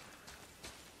brazier?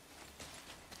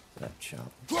 That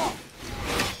chop.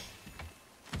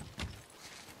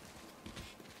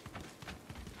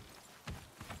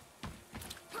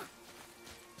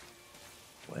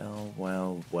 Well,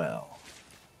 well, well.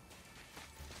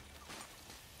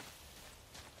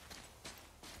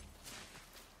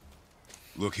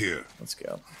 Look here. Let's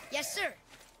go. Yes, sir.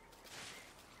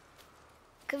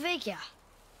 Kveikja.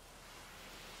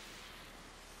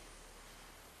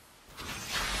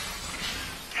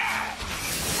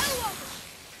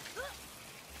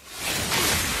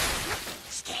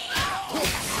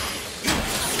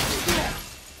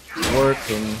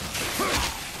 Working.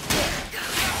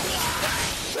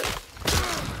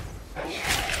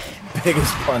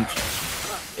 Biggest punch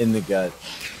in the gut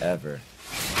ever.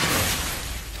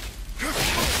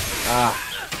 Ah.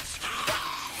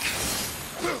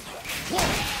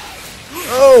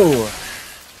 Oh!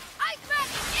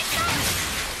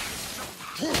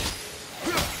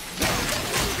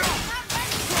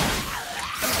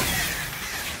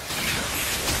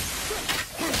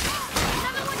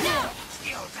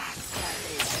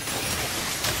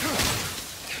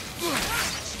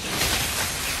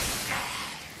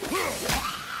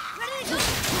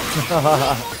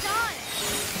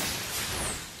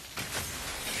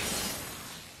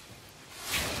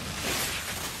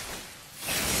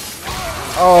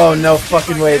 Oh, no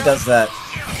fucking way it does that.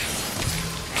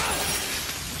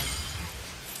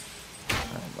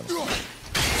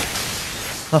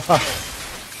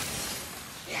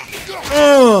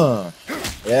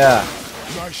 Yeah.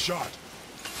 Nice shot.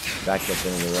 Back up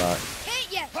into the rock.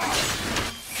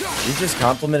 You just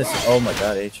complimented us. Oh my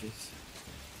god, Atreus.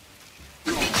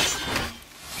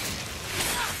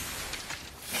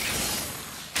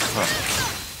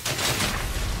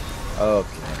 Okay.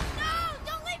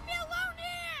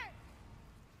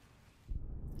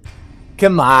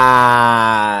 Come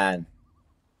on.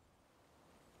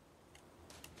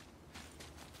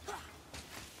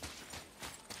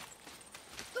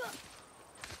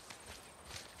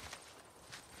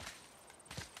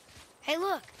 Hey,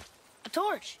 look. A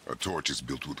torch. A torch is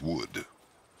built with wood.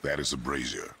 That is a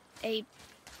brazier. A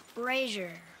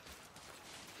brazier.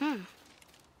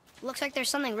 Looks like there's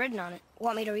something written on it.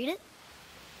 Want me to read it?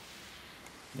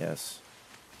 Yes.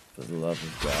 For the love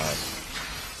of God.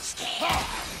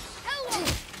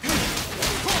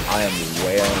 I am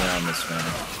wailing on this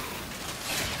man.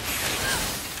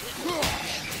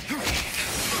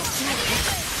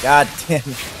 God damn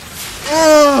it.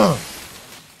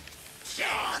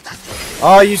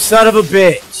 Oh, you son of a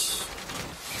bitch.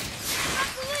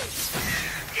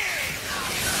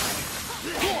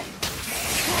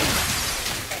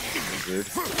 Dude.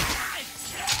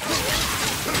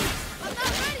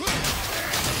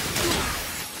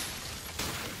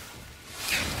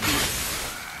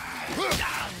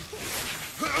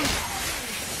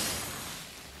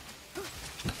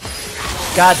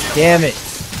 God damn it.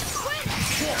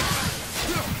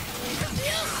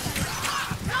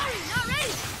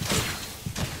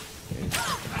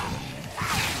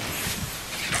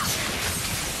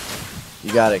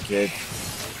 You got it, kid.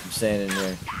 I'm staying in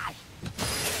here.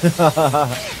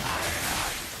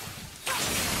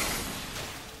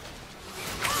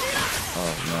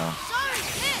 Oh no.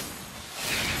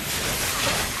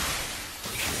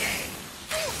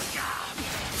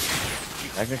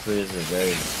 Technically, this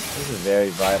is a very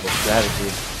viable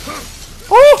strategy.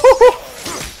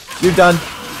 You're done.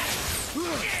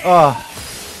 Oh.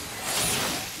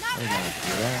 We're gonna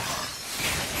do that.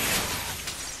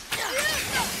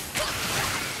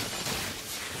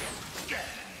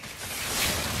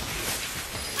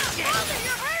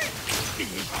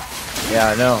 Yeah,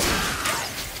 I know.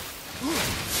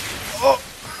 Oh.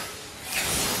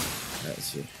 Let's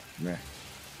see. Come here.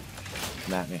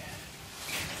 Come at me.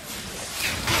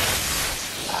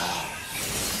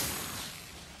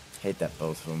 Hate that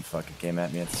both of them fucking came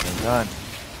at me at the same time.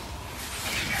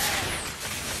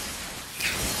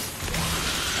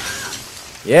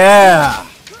 Yeah!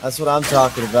 That's what I'm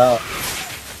talking about.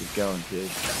 Keep going,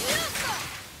 kid.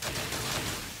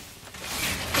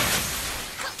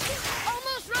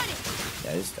 Almost ready.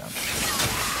 Yeah, he's done.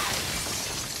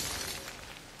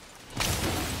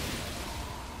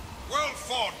 Well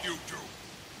fought, you two.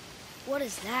 What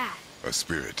is that? A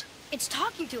spirit. It's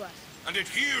talking to us. And it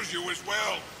hears you as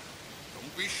well.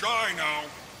 Don't be shy now.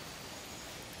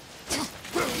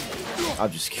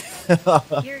 I'm just kidding.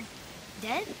 You're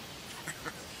dead?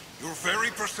 You're very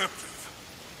perceptive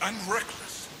and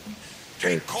reckless.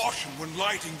 Take caution when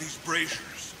lighting these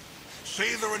braziers.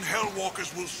 Sailor and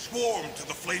Hellwalkers will swarm to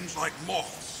the flames like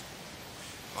moths.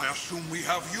 I assume we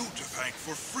have you to thank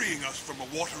for freeing us from a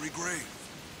watery grave.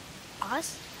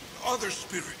 Us? Other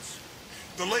spirits.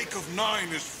 The Lake of Nine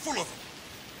is full of them.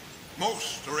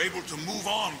 Most are able to move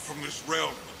on from this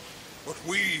realm, but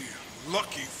we,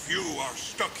 lucky few, are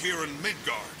stuck here in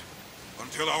Midgard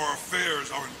until our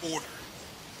affairs are in order.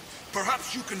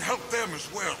 Perhaps you can help them as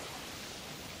well.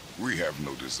 We have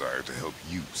no desire to help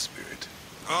you, Spirit.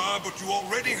 Ah, but you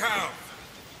already have.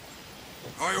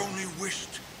 I only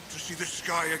wished to see the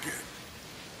sky again.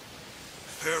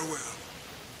 Farewell.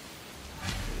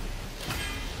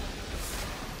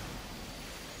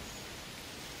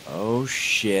 Oh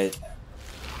shit.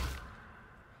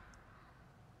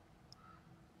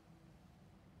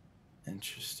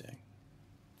 Interesting.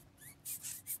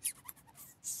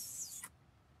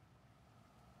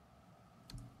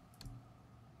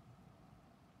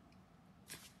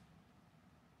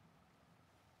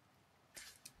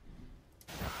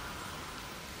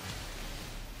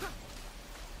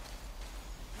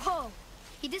 Whoa,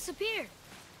 he disappeared.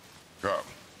 Come,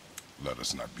 let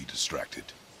us not be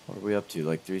distracted. What are we up to?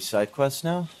 Like 3 side quests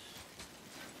now?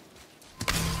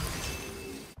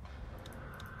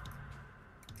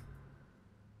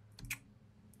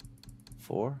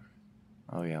 Four?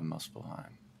 Oh yeah,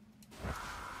 Muspelheim.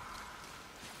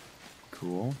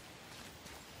 Cool.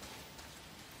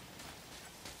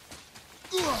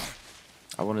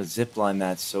 I want to zipline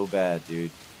that so bad,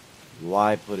 dude.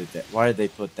 Why put it there? Why did they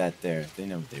put that there? They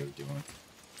know what they were doing.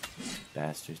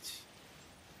 Bastards.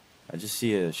 I just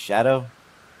see a shadow.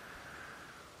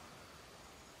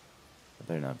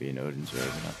 There not be an Odin's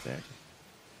Raven up there.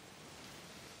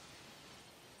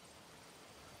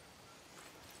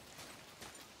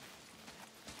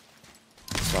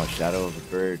 I saw a shadow of a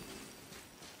bird.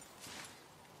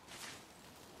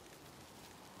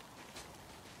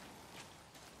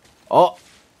 Oh!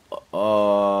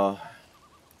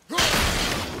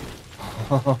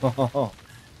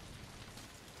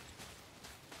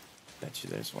 Bet you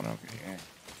there's one over here.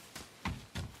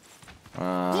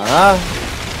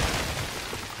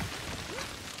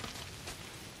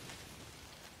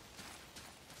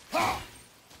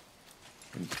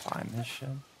 Can you climb this shit?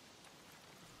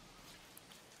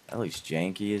 At least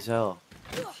janky as hell.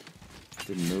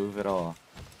 Didn't move at all.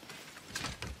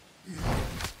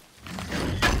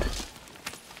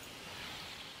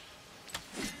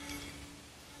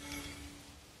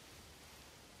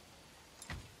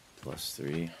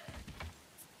 +3.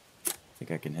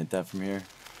 Think I can hit that from here.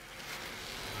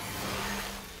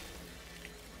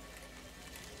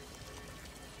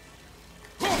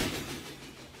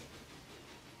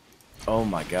 Oh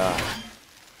my god.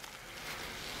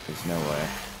 There's no way.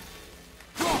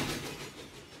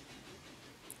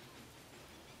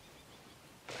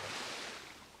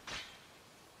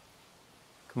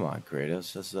 Come on,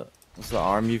 Kratos. That's the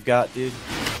arm you've got, dude.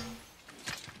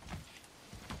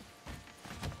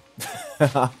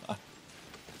 Ah,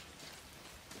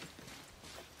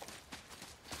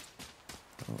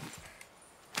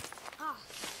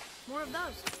 more of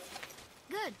those.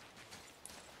 Good.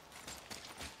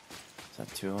 Is that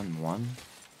 2 in 1?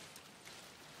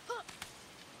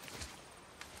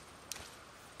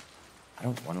 I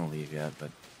don't want to leave yet,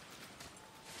 but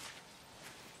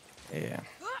yeah.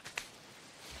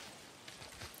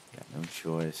 Got no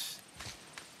choice.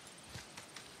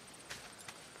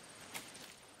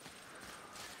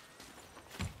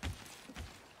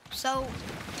 So,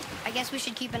 I guess we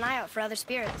should keep an eye out for other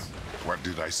spirits. What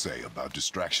did I say about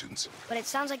distractions? But it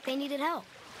sounds like they needed help.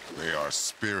 They are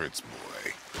spirits,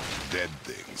 boy. Dead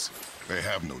things. They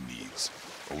have no needs,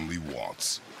 only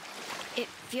wants. It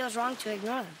feels wrong to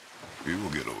ignore them. We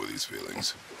will get over these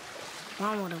feelings.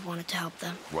 Mom would have wanted to help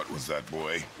them. What was that,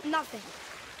 boy? Nothing.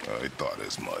 I thought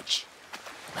as much.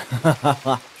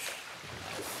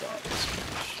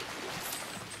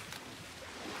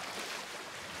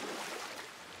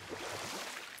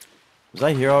 Was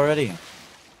I here already?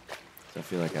 I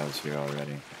feel like I was here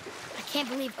already. I can't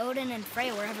believe Odin and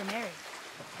Freya were ever married.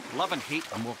 Love and hate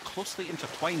are more closely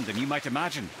intertwined than you might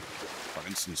imagine. For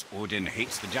instance, Odin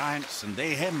hates the giants and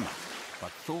they him.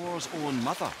 But Thor's own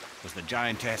mother was the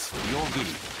giantess Fjorgyn,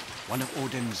 one of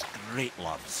Odin's great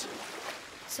loves.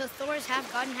 So Thor's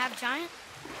half god and half giant?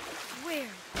 Weird.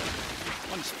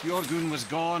 Once Fjorgyn was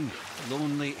gone,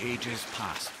 lonely ages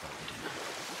passed for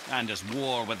Odin. And as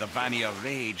war with the Vanir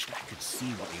raged, I could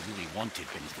see what he really wanted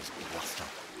beneath his bluster.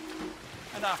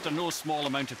 And after no small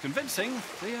amount of convincing,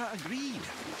 Freya agreed.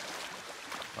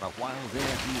 For a while there,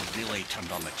 he really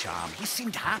turned on the charm. He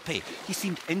seemed happy. He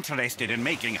seemed interested in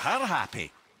making her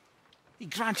happy. He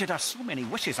granted her so many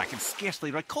wishes I could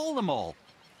scarcely recall them all.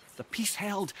 The peace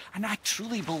held, and I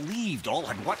truly believed all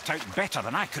had worked out better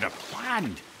than I could have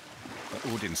planned. But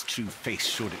Odin's true face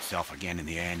showed itself again in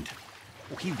the end.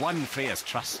 Oh, he won Freya's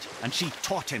trust, and she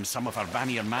taught him some of her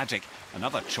Vanir magic,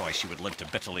 another choice she would live to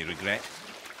bitterly regret.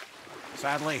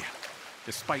 Sadly,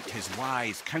 despite his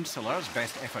wise counselors'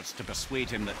 best efforts to persuade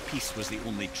him that peace was the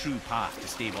only true path to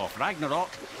stave off Ragnarok,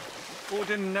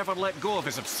 Odin never let go of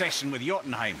his obsession with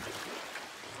Jotunheim.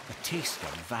 The taste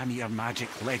of Vanir magic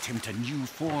led him to new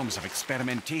forms of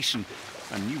experimentation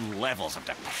and new levels of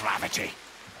depravity.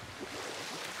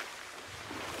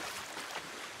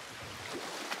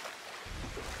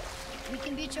 We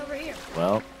can beach over here.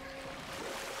 Well,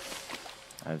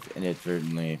 I've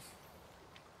inadvertently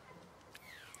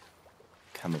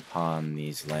come upon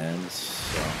these lands,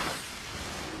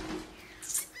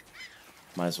 so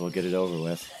might as well get it over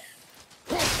with.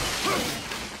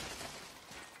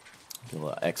 Get a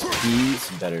little XP,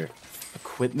 some better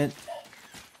equipment.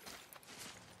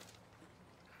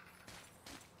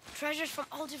 Treasures from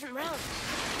all different realms.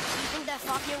 Do you think that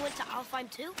Fafnir went to Alfheim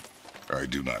too? I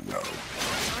do not know.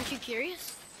 Aren't you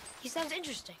curious? He sounds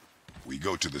interesting. We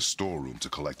go to the storeroom to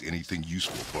collect anything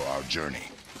useful for our journey,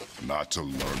 not to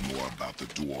learn more about the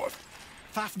dwarf.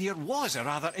 Fafnir was a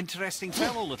rather interesting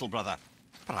fellow, little brother.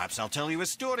 Perhaps I'll tell you a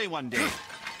story one day.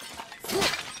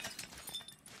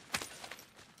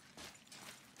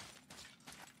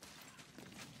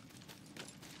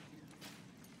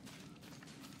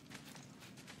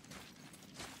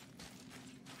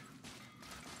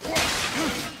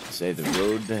 Say the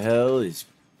road to hell is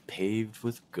paved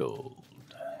with gold.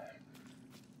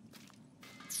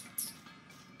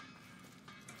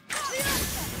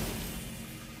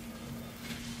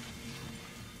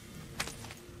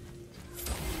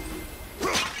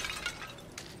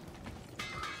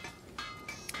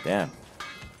 Damn.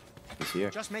 He's here.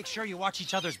 Just make sure you watch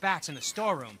each other's backs in the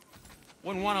storeroom.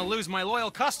 Wouldn't want to lose my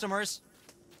loyal customers.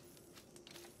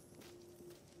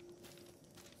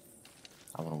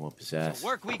 I want to whoop his ass. To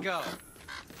work we go.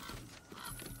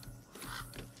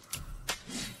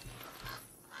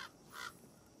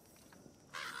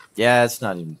 Yeah, it's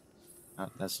not even...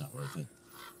 that's not worth it.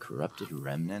 Corrupted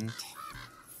remnant?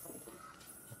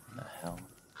 What the hell?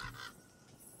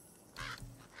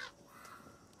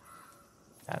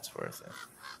 That's worth it.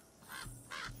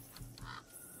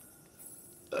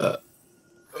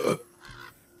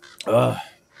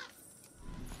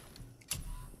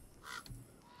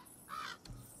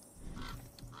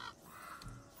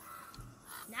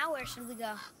 Now where should we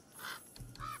go?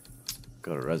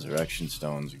 Go to Resurrection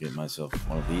Stones and get myself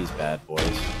one of these bad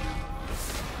boys.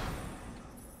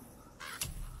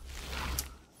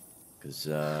 Because,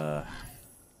 we're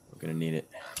gonna need it.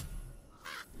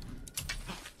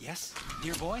 Yes,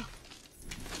 dear boy?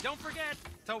 Don't forget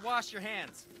to wash your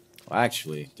hands. Well,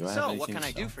 actually, do I have anything So, what can to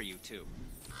I do sell? for you two?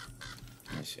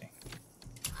 Let me see.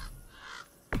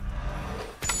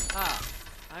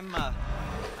 I'm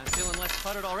feeling less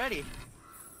cluttered already.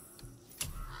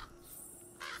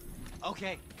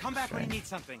 Okay, come back when you need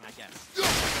something, I guess.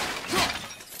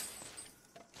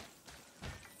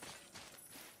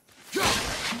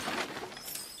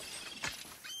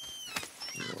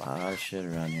 There's a lot of shit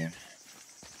around here.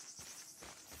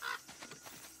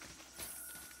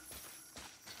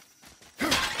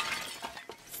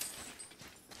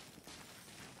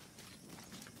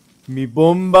 Mi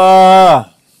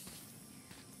bomba!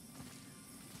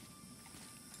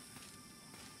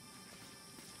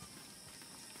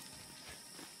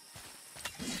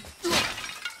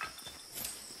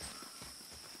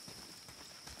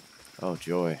 Oh,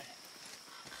 joy.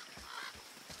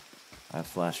 I have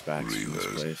flashbacks from this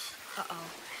place. Uh-oh.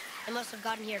 I must have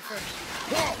gotten here first.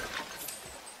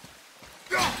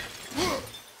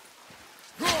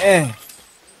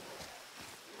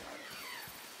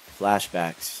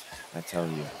 Flashbacks, I tell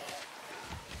you.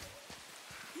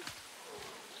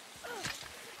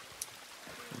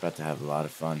 We're about to have a lot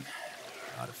of fun.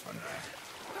 A lot of fun.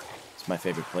 It's my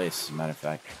favorite place, as a matter of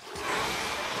fact.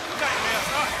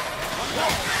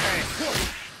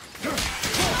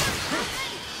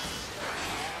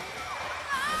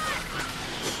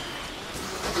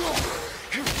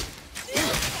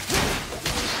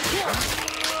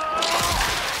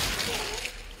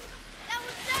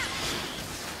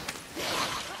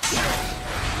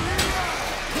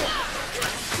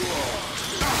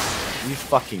 Are you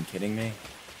fucking kidding me?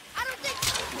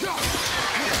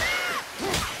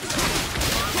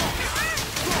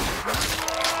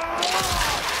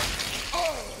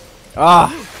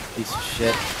 Ah, piece of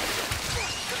shit.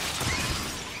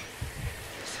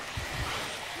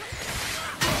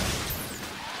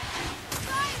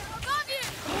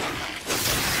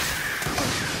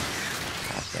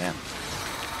 God damn.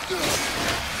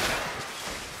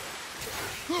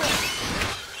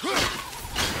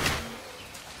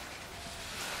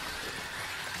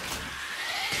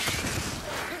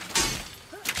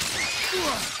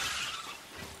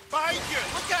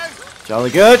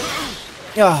 Jolly good.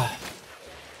 Ah.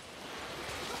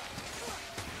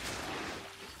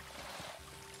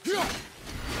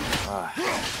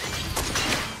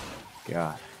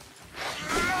 God.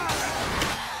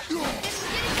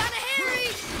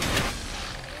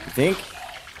 You think?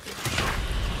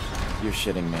 You're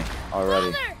shitting me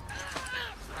already.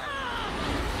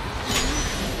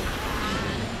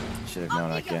 Should have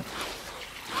known I can't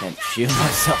shield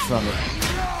myself from it.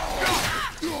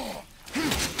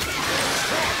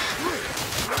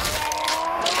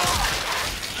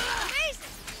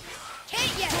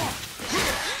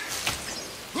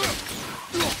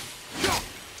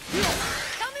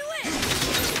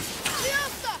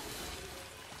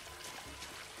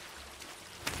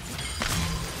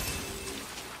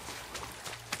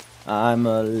 I'm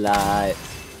alive.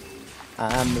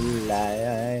 I'm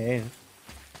alive.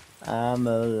 I'm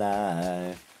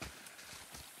alive.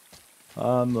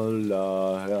 I'm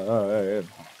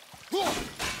alive.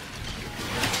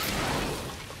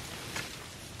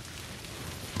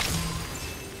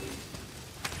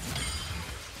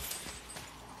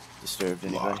 Disturbed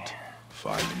anybody? Locked.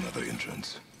 Find another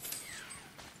entrance.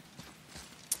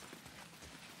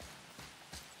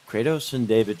 Kratos and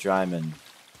David Dryman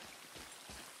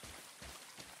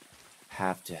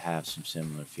have to have some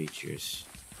similar features.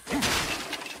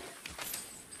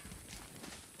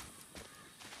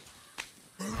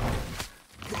 I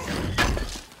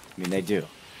mean, they do.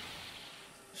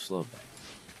 Slow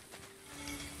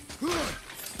bit.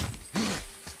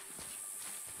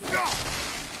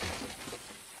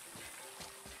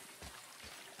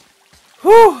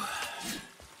 Whew!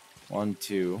 1,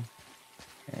 2,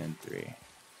 and 3.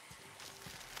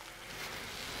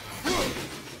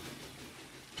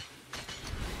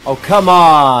 Oh, come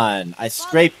on! I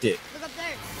scraped it. Look up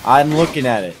there. I'm looking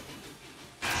at it.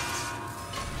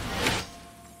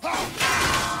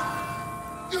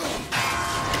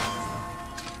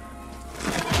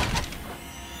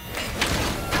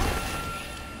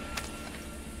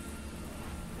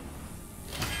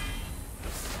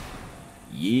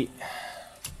 Yeet.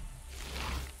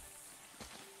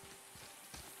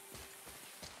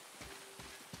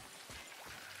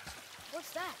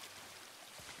 What's that?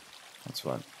 That's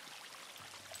what.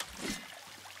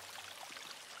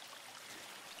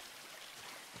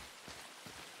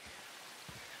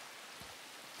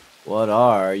 What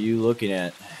are you looking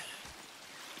at?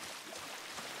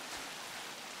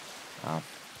 Oh.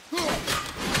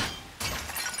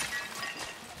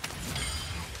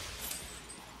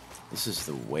 This is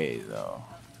the way, though.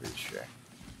 Pretty sure.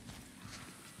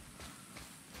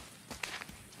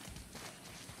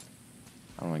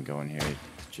 I don't want to go in here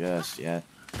just yet.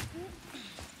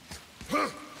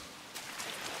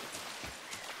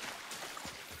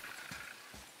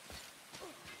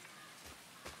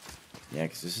 Yeah,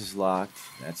 because this is locked.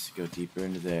 That's to go deeper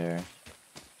into there.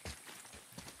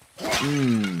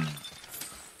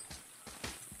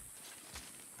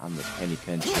 I'm the penny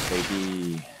pincher,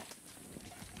 baby.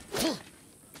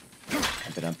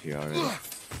 I've been up here already.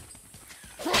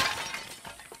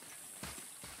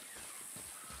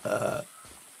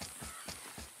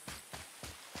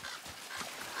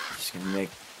 Just gonna make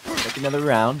another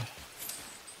round.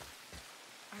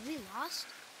 Are we lost?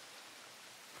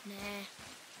 Nah.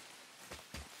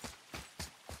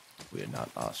 We are not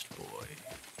lost, boy.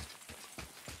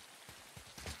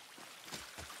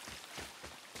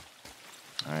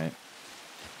 Alright.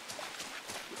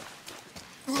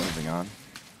 Moving on.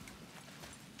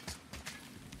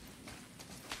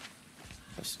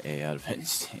 Press A out of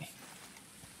instinct.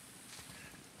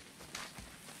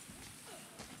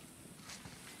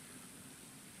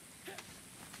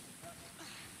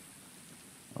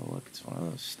 Oh look, it's one of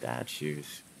those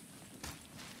statues.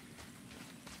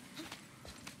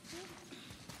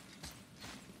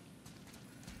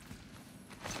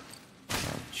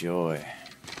 Oh joy.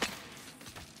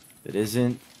 It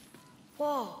isn't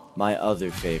my other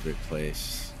favorite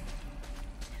place.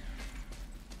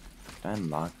 Can I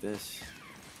unlock this?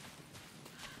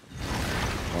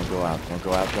 Don't go out, don't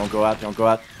go out, don't go out, don't go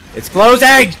out. It's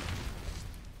closing!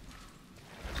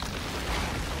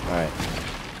 Alright.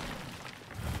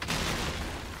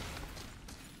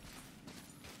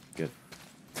 Good.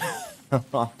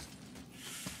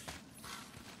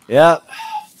 Yep.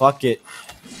 Fuck it.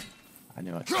 I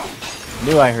knew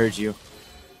I heard you.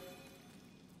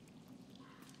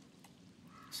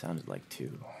 Sounded like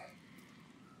two.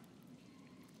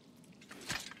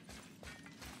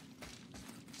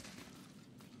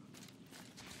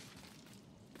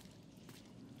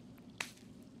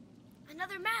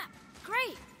 Another map.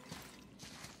 Great.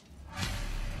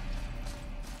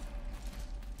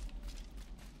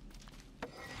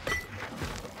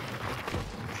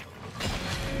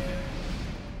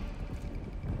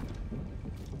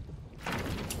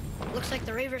 Looks like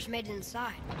the Reavers made it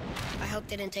inside. I hope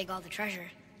they didn't take all the treasure.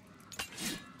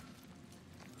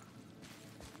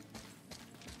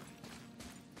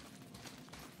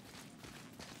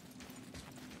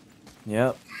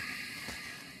 Yep.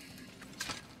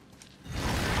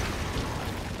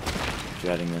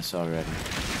 Dreading this already.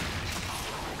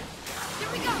 Here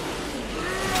we go.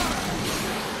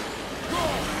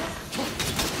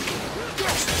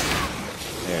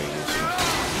 There he is.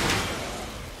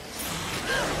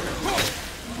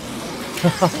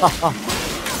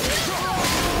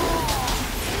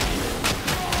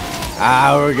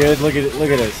 Ah, we're good. Look at it. Look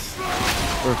at us.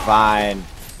 We're fine.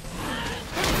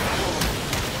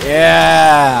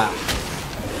 Yeah.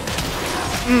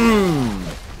 Mmm.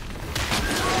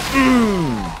 Mmm.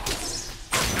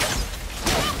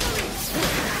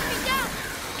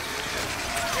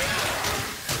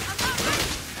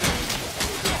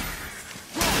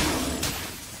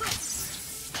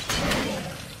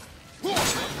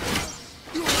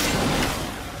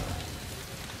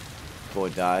 Boy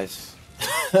dies.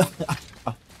 Just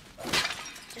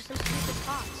some stupid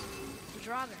pots. And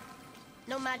Draugr.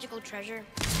 No magical treasure,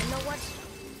 and no what's.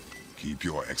 Keep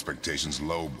your expectations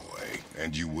low, boy,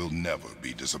 and you will never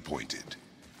be disappointed.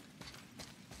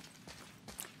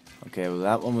 Okay, well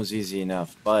that one was easy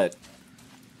enough, but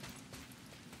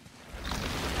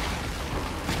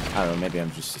I don't know, maybe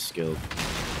I'm just a skilled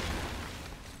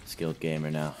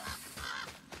gamer now.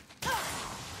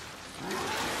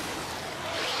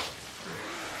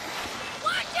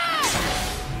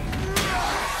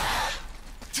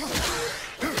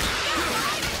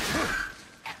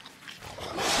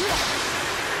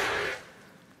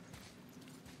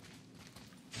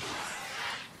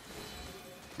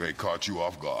 They caught you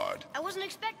off guard. I wasn't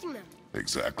expecting them.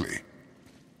 Exactly.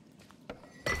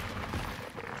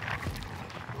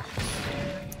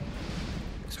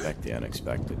 Expect the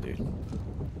unexpected, dude.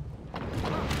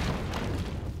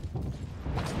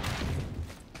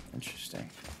 Interesting.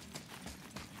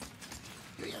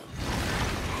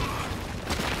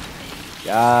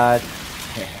 God.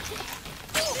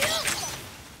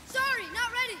 Sorry,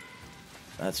 not ready.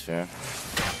 That's fair.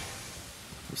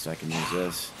 At least I can use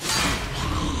this.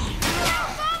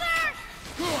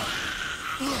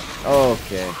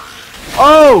 Okay.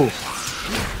 Oh!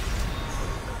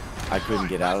 I couldn't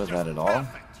get out of that at all.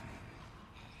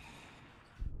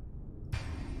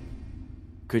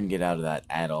 Couldn't get out of that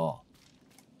at all.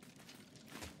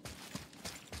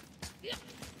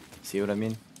 See what I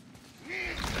mean?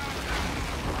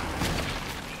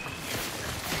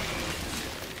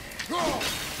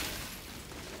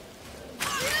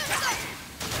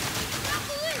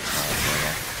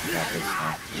 Got this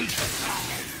now.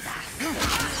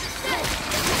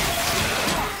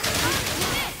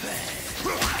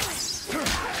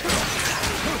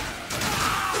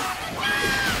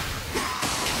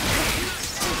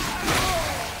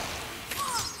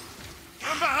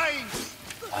 From behind!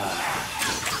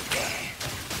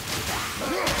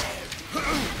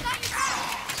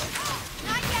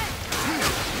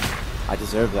 I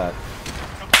deserve that.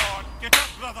 Come on, get up,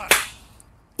 brother!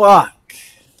 Fuck!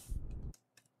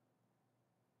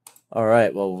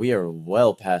 Alright, well, we are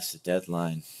well past the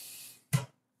deadline.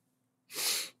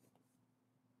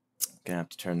 Gonna have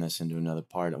to turn this into another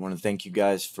part. I want to thank you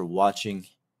guys for watching.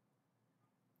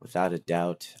 Without a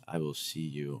doubt, I will see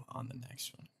you on the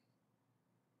next one.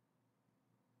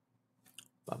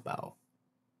 Bye-bye.